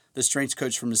Wright, the strength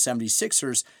coach from the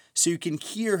 76ers, so you can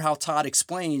hear how Todd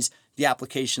explains the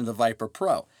application of the Viper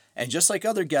Pro. And just like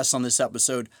other guests on this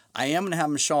episode, I am going to have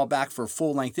Michel back for a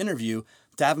full-length interview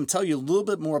to have him tell you a little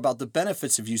bit more about the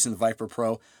benefits of using the Viper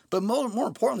Pro, but more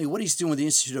importantly, what he's doing with the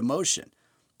Institute of Motion.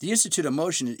 The Institute of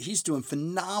Motion, he's doing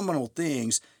phenomenal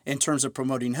things in terms of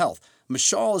promoting health.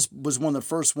 Michel was one of the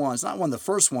first ones, not one of the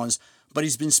first ones, but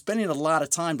he's been spending a lot of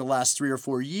time the last 3 or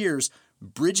 4 years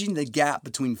bridging the gap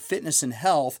between fitness and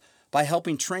health by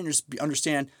helping trainers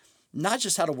understand not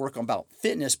just how to work about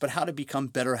fitness, but how to become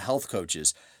better health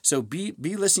coaches. So be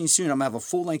listening soon. I'm going to have a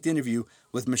full-length interview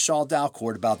with Michel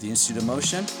Dalcourt about the Institute of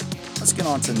Motion. Let's get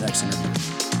on to the next interview.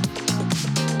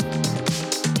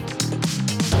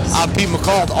 I'm Pete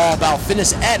McCall, All About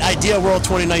Fitness at Idea World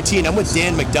 2019. I'm with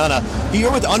Dan McDonough.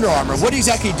 You're with Under Armour. What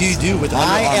exactly do you do with Under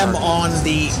Armour? I am on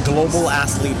the Global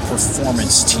Athlete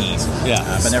Performance team. Yeah.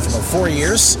 I've been there for about 4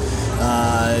 years.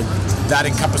 That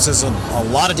encompasses a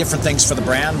lot of different things for the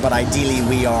brand, but ideally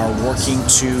we are working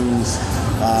to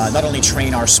not only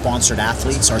train our sponsored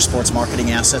athletes, our sports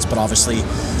marketing assets, but obviously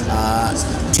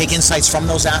take insights from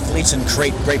those athletes and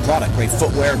create great product, great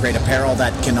footwear, great apparel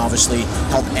that can obviously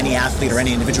help any athlete or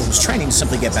any individual who's training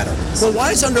simply get better. Well,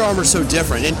 why is Under Armour so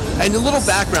different? And a little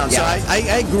background. Yeah. So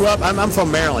I grew up, I'm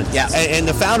from Maryland. Yeah. And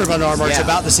the founder of Under Armour is Yeah.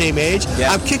 about the same age.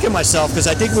 Yeah. I'm kicking myself because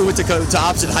I think we went to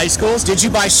opposite high schools. Did you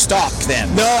buy stock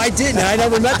then? No, I didn't. I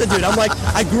never met the dude. I'm like,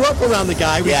 I grew up around the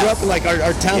guy. We Yeah. grew up in like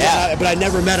our town, Yeah. but I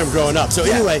never met him growing up. So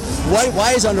anyway,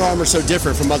 why is Under Armour so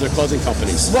different from other clothing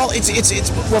companies? Well,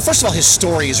 well, first of all, his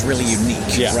story is really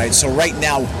unique, Yeah. right? So right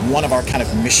now, one of our kind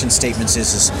of mission statements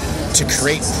is to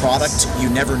create product you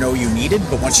never know you needed,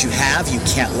 but once you have, you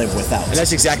can't live without. And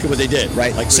that's exactly what they did,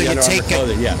 right? Like so with you the Under take Armour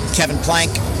clothing, yeah. Kevin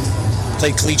Plank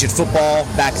played collegiate football.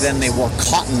 Back then, they wore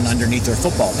cotton underneath their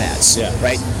football pads, Yeah.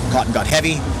 right? Cotton got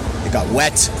heavy, it got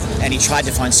wet, and he tried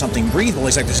to find something breathable.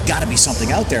 He's like, there's got to be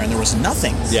something out there, and there was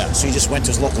nothing. Yeah. So he just went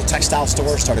to his local textile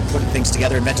store, started putting things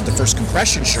together, invented the first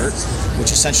compression shirt,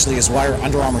 which essentially is where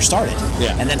Under Armour started.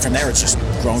 Yeah. And then from there, it's just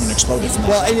grown and exploded from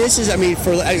there. Well, and this is, I mean,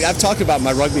 I've talked about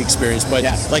my rugby experience, but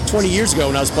Yeah. like 20 years ago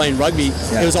when I was playing rugby,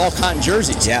 Yeah. it was all cotton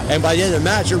jerseys. Yeah. And by the end of the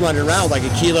match, you're running around like a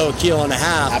kilo and a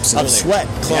half Absolutely. of sweat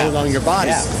clothing Yeah. on your body.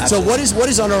 Yeah, So absolutely. what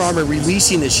is Under Armour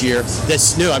releasing this year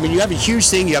that's new? I mean, you have a huge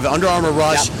thing. You have Under Armour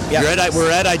Rush. Yeah. Yeah.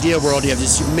 We're at Idea World. You have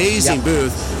this amazing Yeah.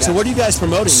 booth. So Yeah. what are you guys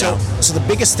promoting now? So the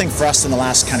biggest thing for us in the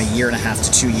last kind of year and a half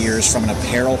to 2 years from an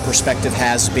apparel perspective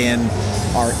has been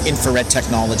our infrared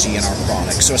technology in our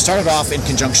products. So it started off in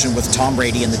conjunction with Tom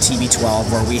Brady and the TB12,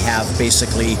 where we have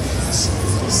basically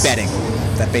bedding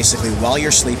that basically while you're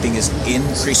sleeping is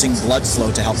increasing blood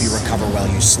flow to help you recover while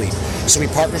you sleep. So we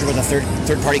partnered with a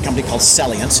third-party company called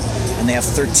Celliant, and they have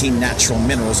 13 natural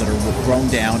minerals that are grown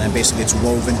down, and basically it's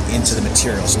woven into the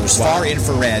material. So there's far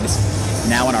infrared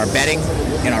now in our bedding,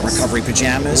 in our recovery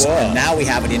pajamas, and now we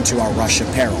have it into our Rush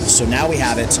apparel. So now we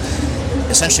have it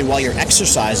essentially while you're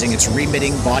exercising, it's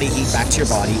remitting body heat back to your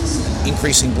body,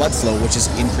 increasing blood flow, which is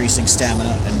increasing stamina,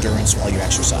 endurance while you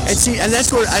exercise. And see, and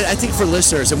that's where I think for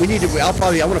listeners, and I want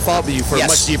to follow up with you for Yes. a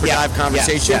much deeper Yeah. dive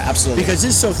conversation. Yeah, absolutely. Because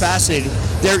this is so fascinating.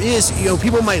 There is,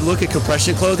 people might look at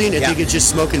compression clothing and Yeah. think it's just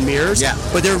smoke and mirrors. Yeah.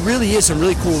 But there really is some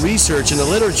really cool research in the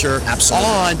literature Absolutely.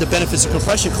 on the benefits of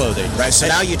compression clothing. Right, so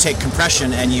now you take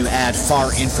compression and you add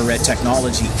far infrared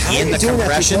technology How in are you the doing that to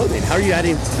compression. clothing? How are you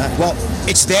adding? Well,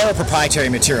 it's their proprietary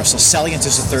material. So Celliant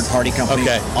is a third-party company,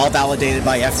 Okay. all validated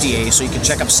by FDA. So you can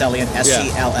check up Celliant,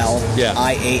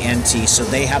 Celliant. So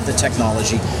they have the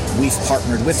technology. We've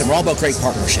partnered with them. We're all about great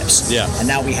partnerships. Yeah. And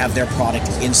now we have their product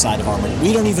inside of our.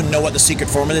 We don't even know what the secret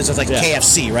formula is. It's like Yeah.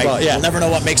 KFC, right? Well, yeah. We'll never know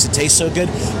what makes it taste so good,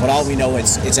 but all we know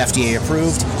it's FDA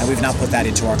approved, and we've now put that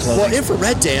into our clothing. Well,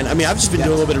 infrared, Dan, I mean, I've just been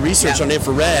doing a little bit of research Yeah. on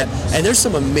infrared, and there's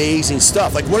some amazing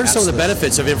stuff. Like, what are some of the Absolutely.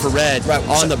 benefits of infrared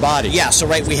on the body? Yeah, so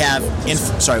we have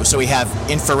we have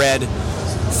infrared,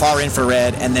 far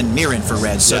infrared, and then near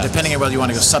infrared. So Yeah. depending on whether you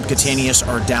want to go subcutaneous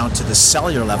or down to the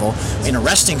cellular level, in a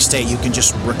resting state you can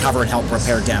just recover and help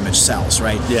repair damaged cells,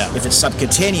 right? Yeah. If it's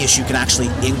subcutaneous, you can actually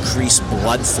increase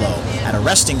blood flow at a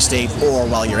resting state or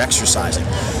while you're exercising.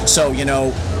 So,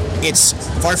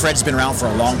 far infrared's been around for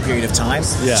a long period of time.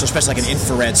 Yeah. So especially like an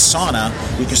infrared sauna,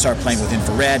 you can start playing with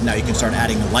infrared. Now you can start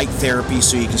adding light therapy,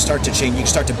 so you can start to change. You can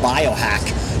start to biohack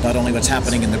not only what's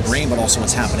happening in the brain, but also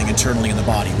what's happening internally in the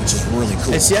body, which is really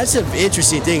cool. And see, that's an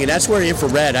interesting thing, and that's where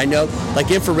infrared, I know,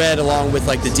 like infrared along with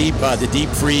like the deep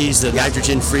freeze, the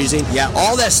nitrogen freezing,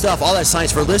 all that stuff, all that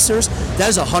science for listeners, that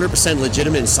is 100%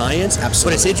 legitimate science.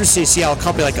 Absolutely. But it's interesting to see how a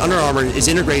company like Under Armour is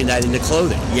integrating that into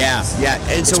clothing. Yeah.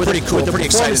 And so it's with pretty cool. With the Pretty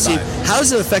excited performance about team, it. how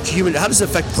does it affect how does it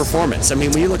affect performance? I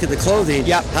mean, when you look at the clothing,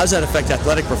 how does that affect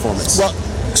athletic performance? Well,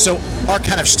 so our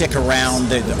kind of shtick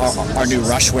around our new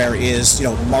Rushwear is,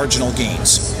 marginal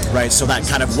gains, right? So that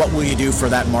kind of, what will you do for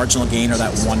that marginal gain or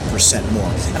that 1%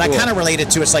 more? And I kind of relate it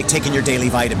to, it's like taking your daily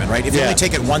vitamin, right? If you only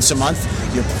take it once a month,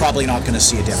 you're probably not going to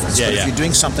see a difference. But if you're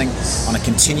doing something on a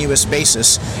continuous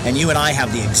basis, and you and I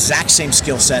have the exact same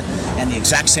skill set and the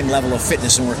exact same level of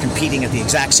fitness, and we're competing at the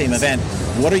exact same event,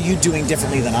 what are you doing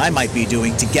differently than I might be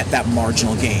doing to get that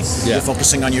marginal gain? Yeah. You're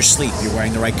focusing on your sleep, you're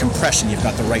wearing the right compression, you've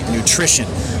got the right nutrition,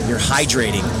 you're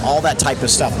hydrating, all that type of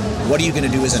stuff. What are you going to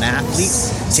do as an athlete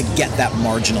to get that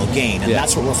marginal gain? And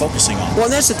that's what we're focusing on. Well,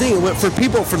 and that's the thing.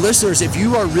 For listeners, if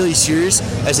you are really serious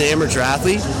as an amateur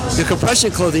athlete, the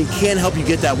compression clothing can help you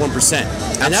get that 1%.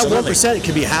 And Absolutely. that 1%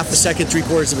 can be half a second, 3/4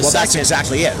 of a second. Well, that's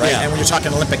exactly it, right? Yeah. And when you're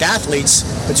talking Olympic athletes,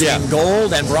 between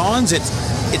gold and bronze, it's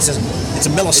a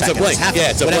millisecond. It's a blink.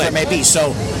 It's a whatever blink. it may be.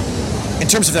 So, in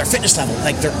terms of their fitness level,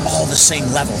 like they're all the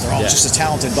same level. They're all just as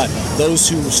talented. But those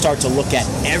who start to look at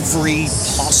every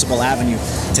possible avenue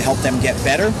to help them get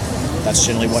better, that's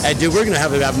generally what. And dude, we're going to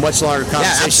have a much longer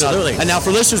conversation. Absolutely. And now for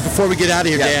listeners, before we get out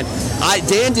of here, Dan,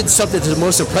 Dan did something that's the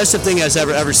most impressive thing I've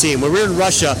ever seen. When we were in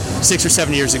Russia 6 or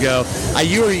 7 years ago,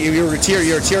 you're a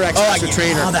TRX master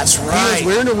trainer. Oh, that's right.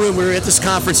 We were in a room. We were at this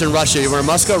conference in Russia. We were in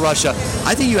Moscow, Russia.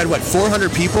 I think you had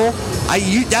 400 people. I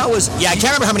can't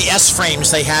remember how many S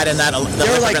frames they had in that.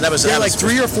 There were like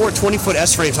 3 or 4 20-foot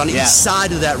S frames on each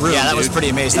side of that room. Yeah, that was pretty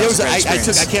amazing. I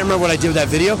can't remember what I did with that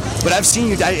video, but I've seen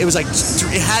you. It was like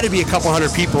it had to be a couple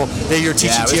hundred people that you're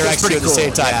teaching TRX to at the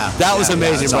same time. Yeah. That was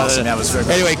amazing, brother. Awesome. That was very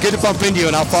cool. Anyway, good to bump into you,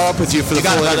 and I'll follow up with you for the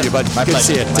full interview. But good to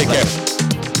see you. Take care.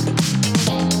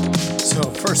 So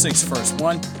first things first.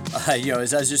 One,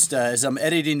 as I'm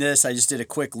editing this, I just did a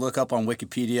quick look up on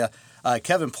Wikipedia.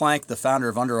 Kevin Plank, the founder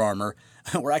of Under Armour,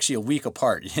 we're actually a week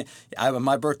apart.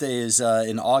 My birthday is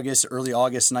in August, early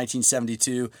August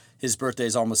 1972. His birthday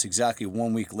is almost exactly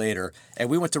 1 week later. And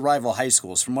we went to rival high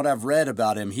schools. From what I've read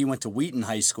about him, he went to Wheaton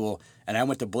High School, and I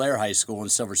went to Blair High School in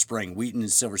Silver Spring. Wheaton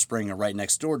and Silver Spring are right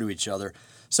next door to each other.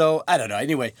 So, I don't know.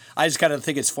 Anyway, I just kind of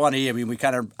think it's funny. I mean,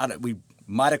 we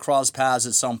might have crossed paths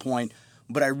at some point,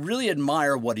 but I really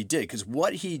admire what he did, because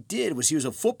what he did was he was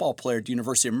a football player at the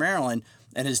University of Maryland,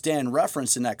 and as Dan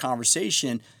referenced in that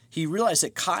conversation, he realized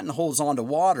that cotton holds on to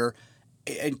water,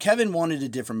 and Kevin wanted a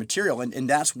different material, and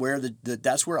that's where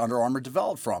that's where Under Armour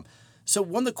developed from. So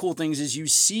one of the cool things is you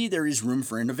see there is room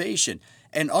for innovation,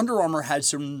 and Under Armour had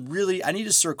some really. I need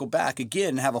to circle back again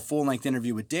and have a full-length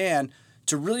interview with Dan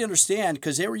to really understand,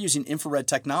 because they were using infrared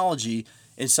technology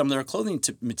in some of their clothing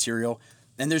material,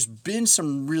 and there's been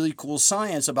some really cool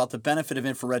science about the benefit of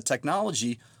infrared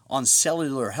technology on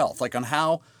cellular health, like on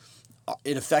how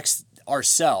it affects our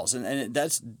cells, and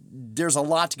there's a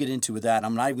lot to get into with that.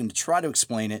 I'm not even going to try to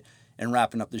explain it in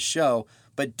wrapping up the show,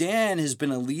 but Dan has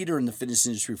been a leader in the fitness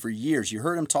industry for years. You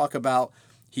heard him talk about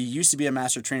he used to be a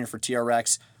master trainer for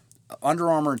TRX. Under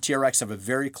Armour and TRX have a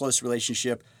very close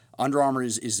relationship. Under Armour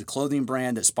is the clothing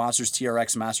brand that sponsors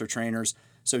TRX master trainers.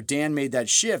 So Dan made that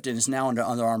shift and is now under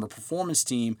Under Armour Performance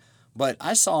Team. But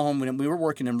I saw him when we were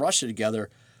working in Russia together.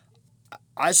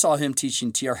 I saw him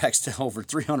teaching TRX to over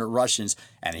 300 Russians,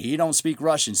 and he don't speak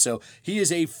Russian. So he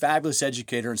is a fabulous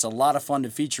educator. It's a lot of fun to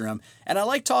feature him. And I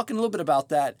like talking a little bit about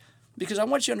that because I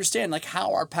want you to understand like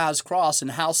how our paths cross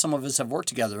and how some of us have worked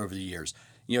together over the years.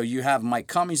 You know, you have Mike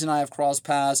Cummings and I have crossed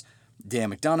paths.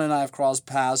 Dan McDonough and I have crossed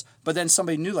paths. But then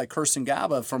somebody new like Kirsten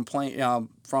Gaba from Plain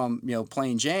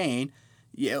Jane,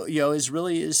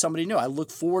 is somebody new. I look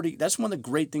forward to. That's one of the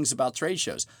great things about trade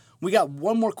shows. We got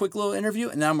one more quick little interview,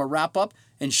 and then I'm going to wrap up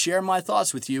and share my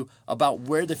thoughts with you about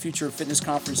where the future of fitness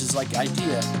conferences like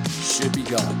IDEA should be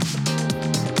going.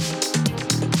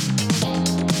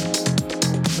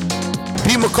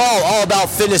 Pete McCall, all about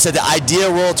fitness at the IDEA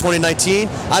World 2019.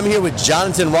 I'm here with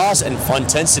Jonathan Ross and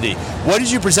Funtensity. What did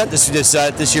you present this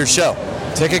year's show?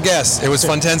 Take a guess. It was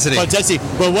Funtensity. Funtensity.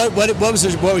 But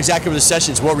what exactly were the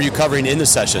sessions? What were you covering in the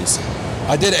sessions?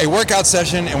 I did a workout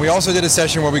session, and we also did a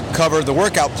session where we covered the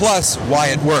workout plus why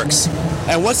it works.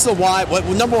 And what's the why?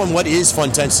 Number one, what is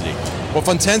Funtensity? Well,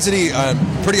 Funtensity,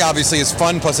 pretty obviously, is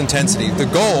fun plus intensity. The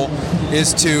goal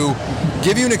is to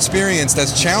give you an experience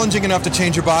that's challenging enough to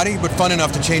change your body, but fun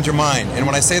enough to change your mind. And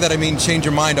when I say that, I mean change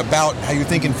your mind about how you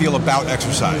think and feel about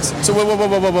exercise. So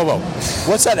whoa.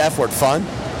 What's that F word, fun?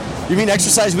 You mean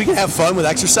exercise? We can have fun with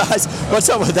exercise? What's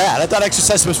up with that? I thought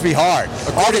exercise must be hard.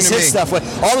 All this hit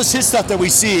stuff that we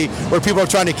see where people are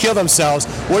trying to kill themselves,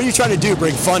 what are you trying to do?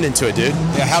 Bring fun into it, dude?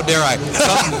 Yeah, how dare I?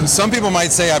 Some people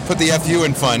might say I put the FU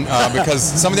in fun because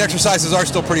some of the exercises are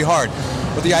still pretty hard.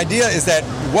 But the idea is that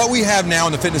what we have now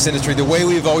in the fitness industry, the way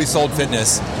we've always sold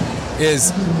fitness,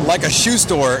 is like a shoe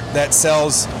store that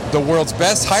sells the world's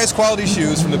best, highest quality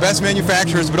shoes from the best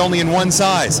manufacturers, but only in one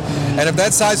size. And if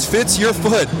that size fits your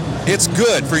foot, it's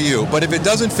good for you. But if it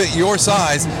doesn't fit your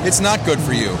size, it's not good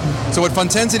for you. So what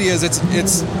Funtensity is,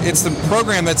 it's the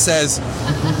program that says,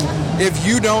 if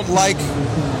you don't like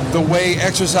the way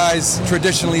exercise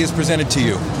traditionally is presented to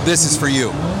you. This is for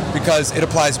you because it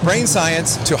applies brain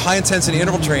science to high-intensity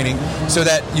interval training so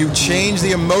that you change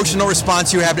the emotional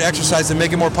response you have to exercise and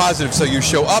make it more positive so you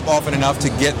show up often enough to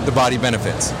get the body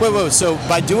benefits. Wait. So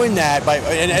by doing that,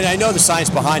 and I know the science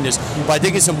behind this, but I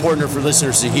think it's important for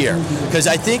listeners to hear. Because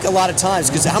I think a lot of times,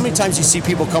 because how many times you see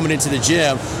people coming into the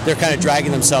gym, they're kind of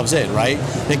dragging themselves in, right?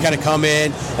 They kind of come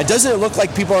in, and doesn't it look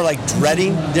like people are like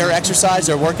dreading their exercise,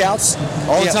 their workouts?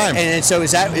 All the time. And so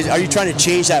are you trying to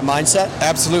change that mindset?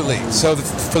 Absolutely. So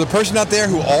for the person out there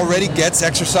who already gets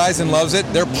exercise and loves it,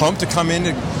 they're pumped to come in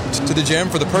to the gym.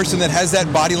 For the person that has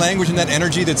that body language and that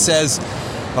energy that says,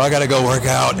 oh, I got to go work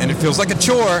out, and it feels like a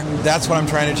chore, that's what I'm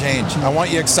trying to change. I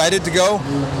want you excited to go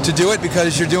to do it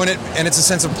because you're doing it, and it's a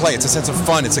sense of play. It's a sense of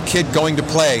fun. It's a kid going to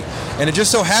play. And it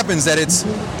just so happens that it's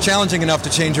challenging enough to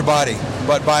change your body.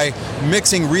 But by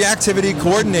mixing reactivity,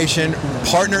 coordination,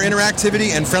 partner interactivity,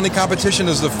 and friendly competition,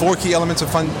 those are the 4 key elements of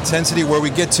Funtensity where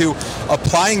we get to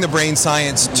applying the brain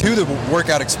science to the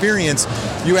workout experience.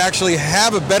 You actually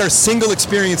have a better single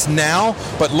experience now,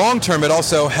 but long term it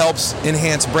also helps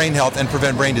enhance brain health and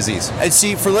prevent brain disease. And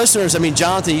see, for listeners, I mean,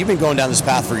 Jonathan, you've been going down this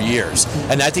path for years,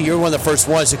 and I think you're one of the first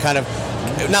ones to kind of,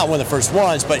 not one of the first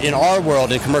ones, but in our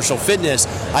world, in commercial fitness,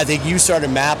 I think you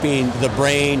started mapping the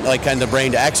brain, like kind of the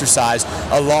brain to exercise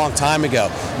a long time ago.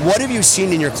 What have you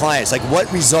seen in your clients? Like,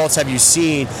 what results have you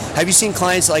seen? Have you seen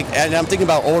clients like, and I'm thinking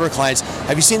about older clients,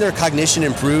 have you seen their cognition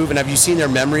improve, and have you seen their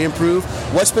memory improve?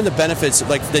 What's been the benefits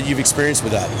like that you've experienced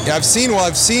with that? Yeah, I've seen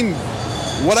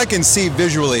what I can see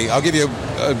visually. I'll give you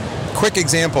a quick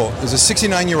example. There's a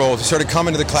 69-year-old who started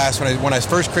coming to the class when I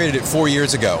first created it 4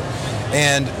 years ago.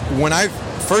 And when I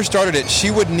first started it,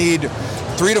 she would need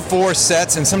 3 to 4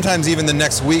 sets and sometimes even the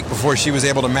next week before she was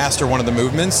able to master one of the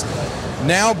movements.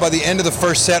 Now, by the end of the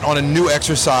first set on a new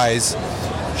exercise,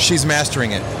 she's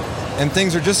mastering it. And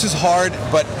things are just as hard,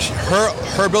 but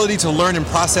her ability to learn and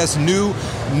process new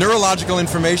neurological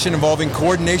information involving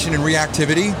coordination and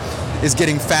reactivity is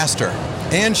getting faster.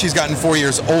 And she's gotten 4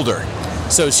 years older.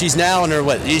 So she's now in her,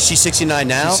 what, is she 69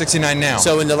 now? She's 69 now.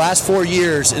 So in the last 4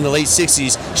 years, in the late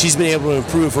 60s, she's been able to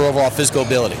improve her overall physical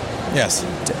ability. Yes.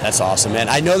 That's awesome, man.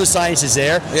 I know the science is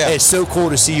there. Yeah. It's so cool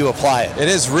to see you apply it. It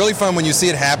is really fun when you see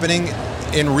it happening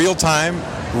in real time,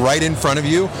 right in front of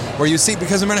you, where you see,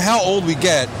 because no matter how old we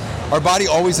get, our body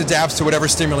always adapts to whatever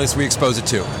stimulus we expose it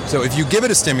to. So if you give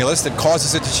it a stimulus that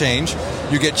causes it to change,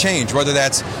 you get change, whether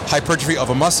that's hypertrophy of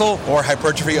a muscle or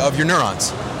hypertrophy of your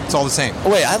neurons. It's all the same.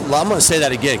 Oh, wait, I'm going to say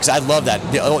that again because I love that.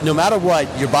 No matter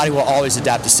what, your body will always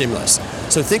adapt to stimulus.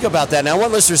 So think about that. And I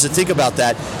want listeners to think about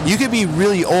that. You could be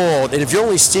really old, and if your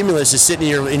only stimulus is sitting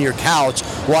in your couch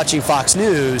watching Fox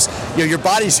News, your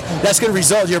body's that's going to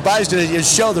result. Your body's going to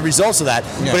show the results of that.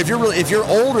 Yeah. But if you're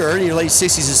older in your late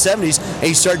 60s and 70s, and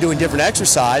you start doing different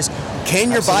exercise,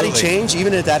 can your body change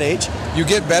even at that age? You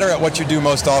get better at what you do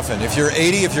most often. If you're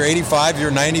 80, if you're 85, if you're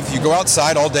 90, if you go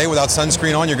outside all day without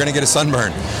sunscreen on, you're going to get a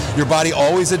sunburn. Your body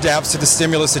always adapts to the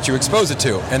stimulus that you expose it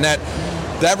to. And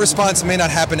that response may not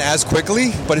happen as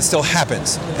quickly, but it still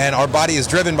happens. And our body is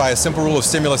driven by a simple rule of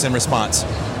stimulus and response.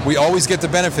 We always get the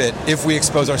benefit if we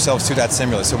expose ourselves to that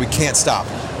stimulus, so we can't stop.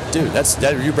 Dude,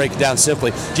 you break it down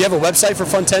simply. Do you have a website for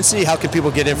Funtensity? How can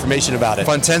people get information about it?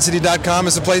 Funtensity.com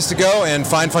is the place to go, and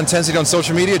find Funtensity on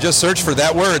social media. Just search for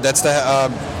that word. That's the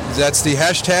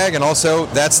hashtag, and also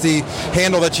that's the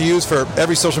handle that you use for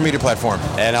every social media platform.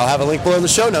 And I'll have a link below in the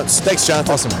show notes. Thanks,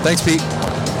 Jonathan. Awesome. Thanks, Pete.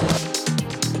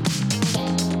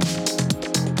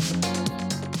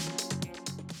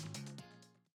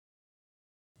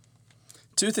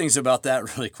 Two things about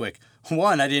that really quick.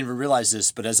 One, I didn't even realize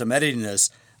this, but as I'm editing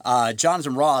this,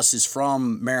 Jonathan Ross is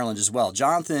from Maryland as well.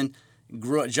 Jonathan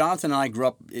and I grew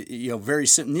up, very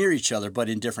near each other, but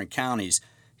in different counties.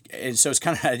 And so it's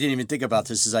kind of, I didn't even think about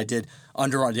this as I did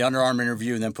the Under Armour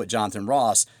interview and then put Jonathan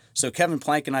Ross. So Kevin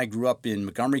Plank and I grew up in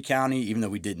Montgomery County, even though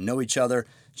we didn't know each other.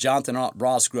 Jonathan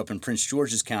Ross grew up in Prince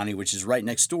George's County, which is right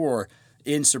next door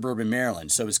in suburban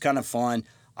Maryland. So it's kind of fun.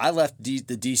 I left the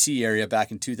D.C. area back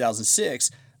in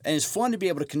 2006, and it's fun to be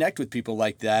able to connect with people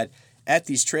like that at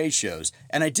these trade shows.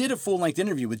 And I did a full-length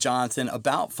interview with Jonathan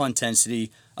about Funtensity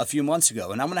a few months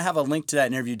ago, and I'm going to have a link to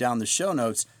that interview down in the show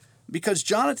notes because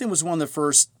Jonathan was one of the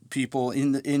first people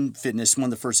in fitness, one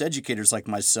of the first educators like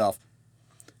myself.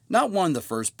 Not one of the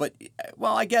first, but,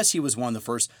 well, I guess he was one of the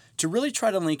first to really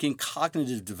try to link in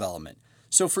cognitive development.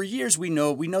 So for years, we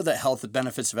know that health, the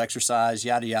benefits of exercise,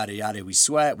 yada, yada, yada. We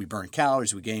sweat, we burn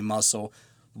calories, we gain muscle.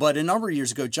 But a number of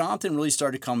years ago, Jonathan really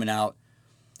started coming out.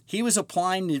 He was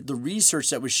applying the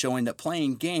research that was showing that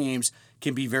playing games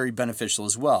can be very beneficial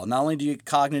as well. Not only do you get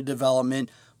cognitive development,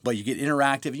 but you get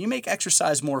interactive. You make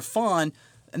exercise more fun.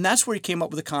 And that's where he came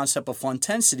up with the concept of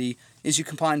Funtensity, is you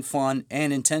combine fun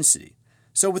and intensity.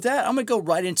 So with that, I'm going to go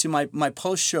right into my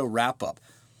post-show wrap-up.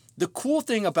 The cool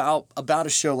thing about a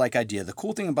show like Idea, the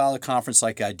cool thing about a conference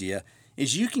like Idea,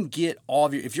 is you can get all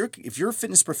of your, if you're a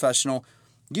fitness professional,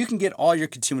 you can get all your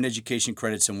continuing education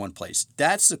credits in one place.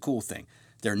 That's the cool thing.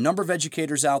 There are a number of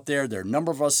educators out there. There are a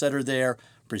number of us that are there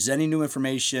presenting new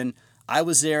information. I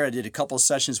was there. I did a couple of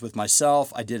sessions with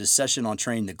myself. I did a session on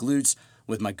training the glutes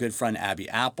with my good friend Abby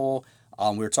Apple.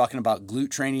 We were talking about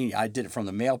glute training. I did it from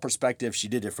the male perspective. She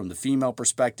did it from the female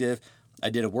perspective.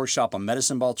 I did a workshop on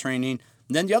medicine ball training.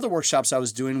 And then the other workshops I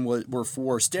was doing were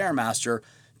for Stairmaster,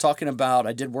 talking about,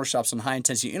 I did workshops on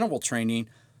high-intensity interval training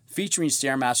featuring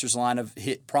Stairmaster's line of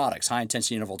HIIT products,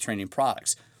 high-intensity interval training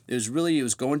products. It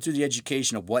was going through the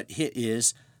education of what HIIT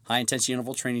is, high-intensity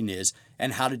interval training is,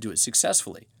 and how to do it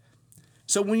successfully.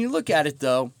 So when you look at it,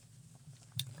 though,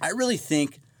 I really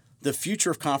think the future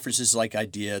of conferences like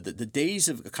Idea, the days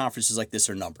of conferences like this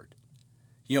are numbered.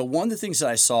 One of the things that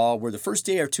I saw were the first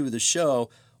day or two of the show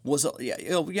was,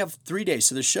 we have 3 days.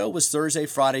 So the show was Thursday,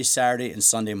 Friday, Saturday, and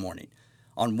Sunday morning.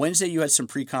 On Wednesday, you had some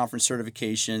pre-conference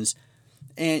certifications.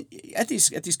 And at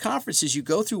these conferences, you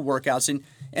go through workouts. And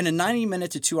in a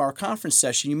 90-minute to 2-hour conference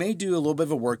session, you may do a little bit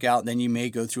of a workout, and then you may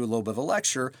go through a little bit of a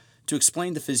lecture to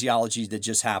explain the physiology that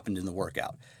just happened in the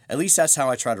workout. At least that's how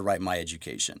I try to write my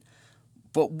education.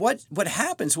 But what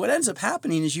ends up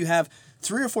happening is you have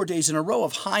 3 or 4 days in a row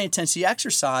of high-intensity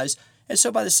exercise, and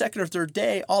so by the second or third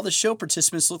day, all the show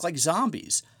participants look like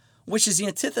zombies, which is the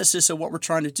antithesis of what we're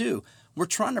trying to do. We're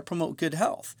trying to promote good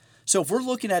health. So if we're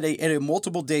looking at a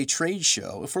multiple-day trade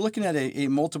show,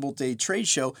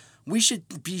 we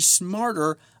should be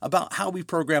smarter about how we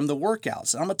program the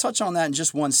workouts. And I'm going to touch on that in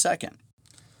just 1 second.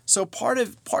 So part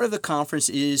of the conference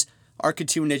is our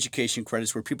continuing education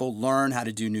credits, where people learn how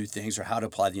to do new things or how to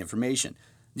apply the information.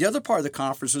 The other part of the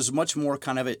conference was much more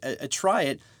kind of a try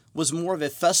it, was more of a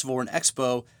festival or an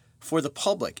expo for the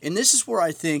public. And this is where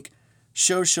I think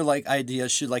shows like Idea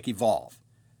should evolve,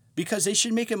 because they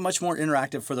should make it much more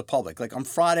interactive for the public. Like on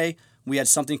Friday, we had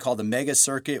something called the Mega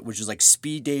Circuit, which is like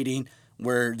speed dating,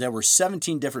 where there were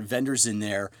 17 different vendors in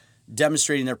there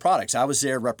demonstrating their products. I was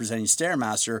there representing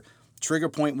Stairmaster. Trigger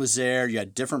Point was there. You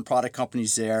had different product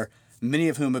companies there, many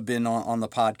of whom have been on the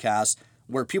podcast,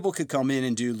 where people could come in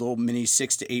and do little mini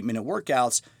 6 to 8 minute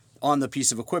workouts on the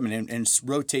piece of equipment and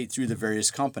rotate through the various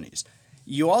companies.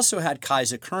 You also had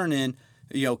Kaisa Kernan,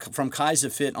 from Kaisa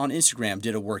Fit on Instagram,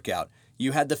 did a workout.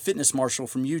 You had the Fitness Marshal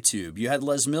from YouTube. You had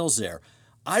Les Mills there.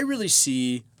 I really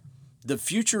see the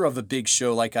future of a big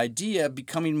show like Idea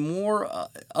becoming more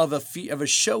of a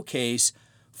showcase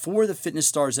for the fitness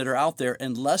stars that are out there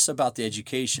and less about the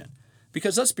education.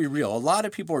 Because let's be real, a lot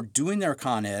of people are doing their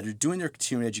Con Ed or doing their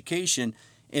continuing education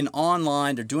in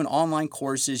online. They're doing online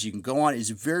courses. You can go on. It's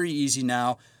very easy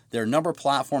now. There are a number of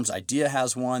platforms. Idea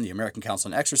has one. The American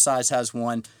Council on Exercise has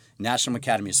one. National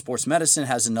Academy of Sports Medicine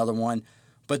has another one.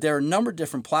 But there are a number of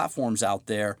different platforms out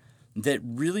there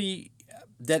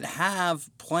that have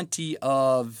plenty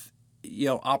of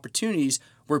opportunities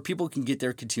where people can get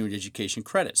their continuing education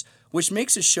credits, which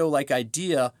makes a show like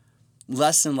Idea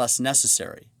less and less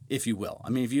necessary, if you will. I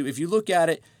mean, if you look at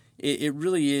it, it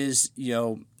really is,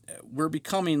 we're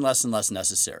becoming less and less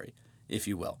necessary, if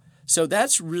you will. So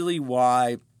that's really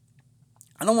why,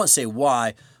 I don't want to say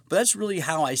why, but that's really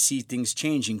how I see things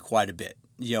changing quite a bit.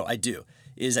 I do.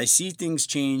 I see things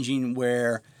changing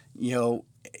where,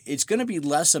 it's going to be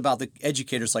less about the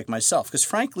educators like myself. Because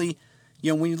frankly,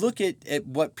 when you look at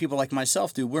what people like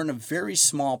myself do, we're in a very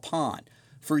small pond.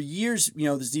 For years,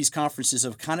 these conferences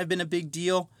have kind of been a big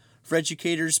deal for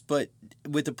educators, but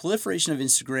with the proliferation of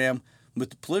Instagram,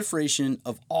 with the proliferation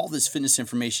of all this fitness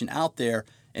information out there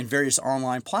and various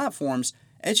online platforms,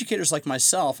 educators like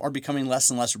myself are becoming less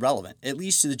and less relevant, at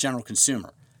least to the general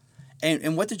consumer.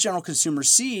 And what the general consumer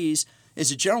sees is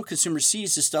the general consumer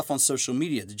sees the stuff on social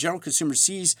media. The general consumer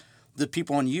sees the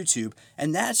people on YouTube,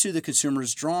 and that's who the consumer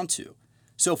is drawn to.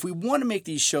 So if we want to make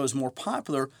these shows more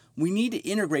popular, we need to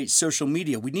integrate social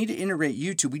media. We need to integrate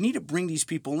YouTube. We need to bring these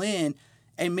people in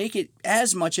and make it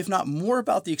as much, if not more,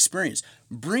 about the experience.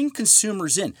 Bring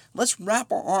consumers in. Let's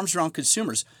wrap our arms around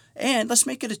consumers, and let's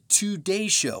make it a 2-day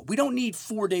show. We don't need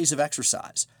 4 days of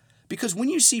exercise, because when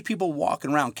you see people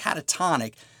walking around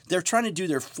catatonic, they're trying to do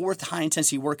their 4th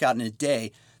high-intensity workout in a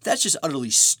day, that's just utterly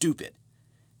stupid.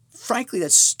 Frankly,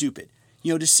 that's stupid.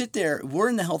 To sit there, we're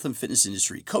in the health and fitness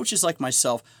industry. Coaches like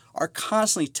myself are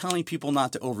constantly telling people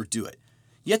not to overdo it.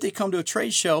 Yet they come to a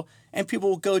trade show and people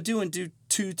will go do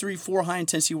 2, 3, 4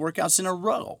 high-intensity workouts in a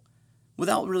row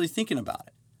without really thinking about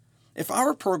it. If I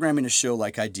were programming a show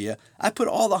like Idea, I put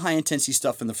all the high-intensity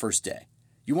stuff in the first day.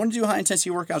 You want to do high-intensity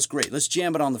workouts? Great. Let's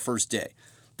jam it on the first day.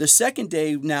 The second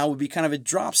day now would be kind of a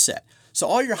drop set. So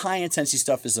all your high-intensity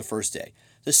stuff is the first day.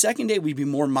 The second day would be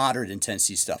more moderate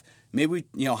intensity stuff. Maybe,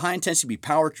 high intensity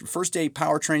be first day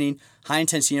power training, high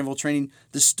intensity interval training,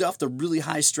 the really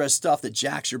high stress stuff that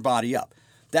jacks your body up.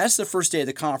 That's the first day of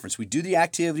the conference. We do the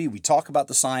activity, we talk about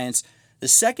the science. The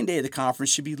second day of the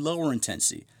conference should be lower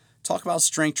intensity. Talk about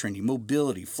strength training,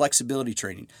 mobility, flexibility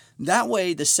training. That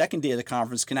way, the second day of the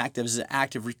conference can act as an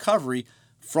active recovery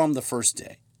from the first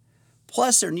day.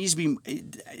 Plus, there needs to be,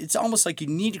 it's almost like you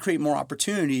need to create more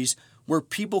opportunities where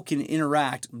people can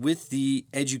interact with the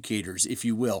educators, if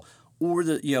you will, or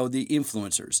the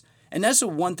influencers. And that's the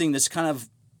one thing that's kind of,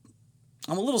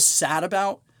 I'm a little sad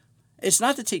about. It's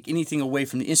not to take anything away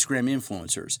from the Instagram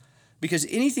influencers, because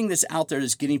anything that's out there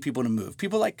that's getting people to move,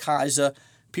 people like Kaiza,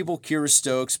 people Kira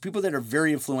Stokes, people that are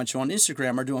very influential on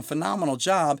Instagram are doing a phenomenal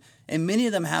job, and many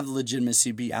of them have the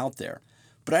legitimacy to be out there.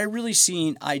 But I really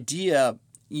seen IDEA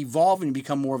evolve and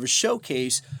become more of a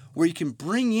showcase where you can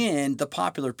bring in the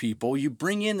popular people, you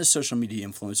bring in the social media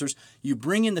influencers, you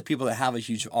bring in the people that have a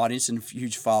huge audience and a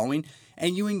huge following,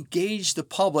 and you engage the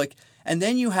public. And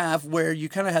then you have where you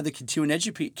kind of have the continuing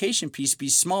education piece be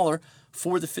smaller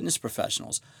for the fitness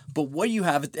professionals. But what you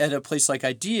have at a place like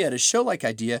IDEA, at a show like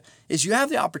IDEA, is you have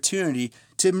the opportunity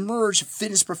to merge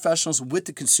fitness professionals with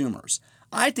the consumers.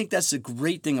 I think that's the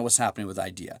great thing of what's happening with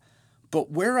IDEA.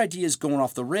 But where IDEA is going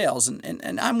off the rails,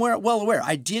 and I'm well aware,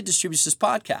 IDEA distributes this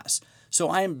podcast. So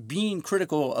I am being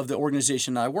critical of the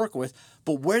organization that I work with,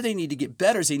 but where they need to get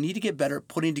better is they need to get better at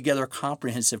putting together a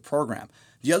comprehensive program.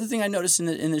 The other thing I noticed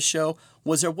in this show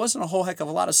was there wasn't a whole heck of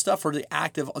a lot of stuff for the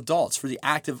active adults, for the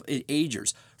active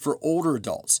agers, for older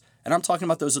adults. And I'm talking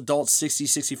about those adults 60,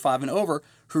 65 and over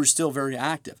who are still very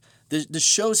active. The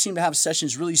show seemed to have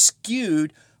sessions really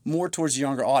skewed more towards the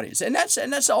younger audience. And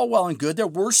that's all well and good. There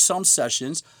were some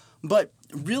sessions, but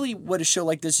really what a show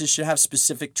like this is should have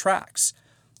specific tracks.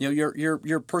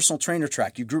 Your personal trainer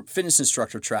track, your group fitness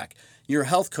instructor track, your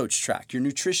health coach track, your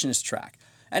nutritionist track.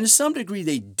 And to some degree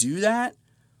they do that,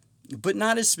 but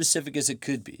not as specific as it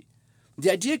could be.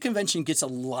 The IDEA convention gets a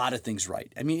lot of things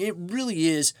right. I mean, it really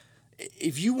is,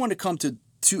 if you want to come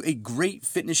to a great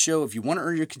fitness show, if you want to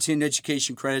earn your continuing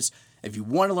education credits, if you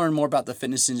want to learn more about the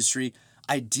fitness industry,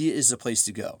 IDEA is the place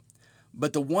to go.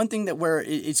 But the one thing that where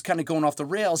it's kind of going off the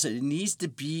rails, it needs to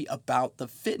be about the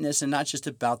fitness and not just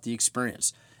about the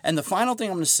experience. And the final thing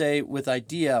I'm going to say with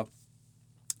IDEA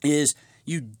is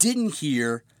you didn't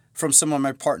hear from some of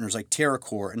my partners like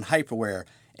TerraCore and Hyperwear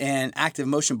and Active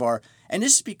Motion Bar. And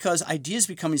this is because IDEA is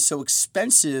becoming so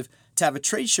expensive to have a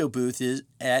trade show booth is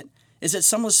that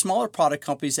some of the smaller product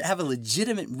companies that have a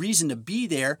legitimate reason to be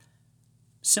there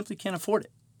simply can't afford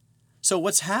it. So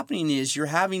what's happening is you're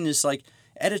having this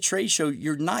at a trade show,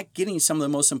 you're not getting some of the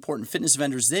most important fitness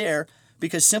vendors there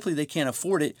because simply they can't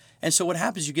afford it. And so what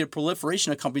happens, you get a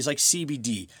proliferation of companies like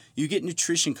CBD, you get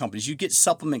nutrition companies, you get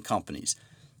supplement companies,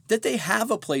 that they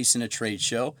have a place in a trade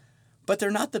show, but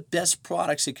they're not the best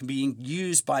products that can be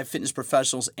used by fitness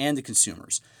professionals and the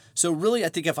consumers. So really, I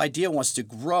think if IDEA wants to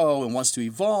grow and wants to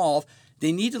evolve,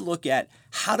 they need to look at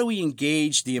how do we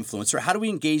engage the influencer, how do we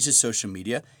engage the social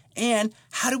media, and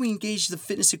how do we engage the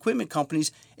fitness equipment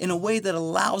companies in a way that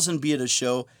allows them to be at a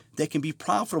show that can be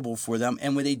profitable for them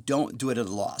and where they don't do it at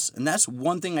a loss. And that's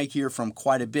one thing I hear from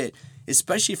quite a bit,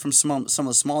 especially from some of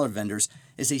the smaller vendors,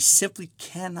 is they simply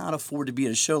cannot afford to be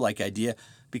at a show like IDEA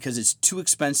because it's too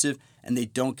expensive and they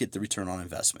don't get the return on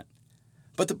investment.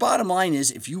 But the bottom line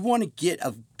is, if you want to get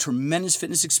a tremendous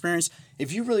fitness experience,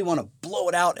 if you really want to blow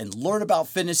it out and learn about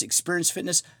fitness, experience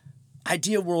fitness,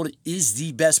 IDEA World is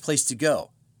the best place to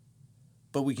go.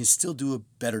 But we can still do a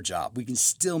better job. We can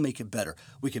still make it better.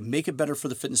 We can make it better for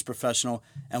the fitness professional,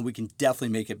 and we can definitely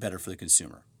make it better for the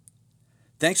consumer.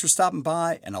 Thanks for stopping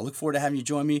by, and I look forward to having you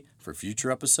join me for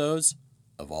future episodes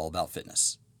of All About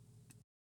Fitness.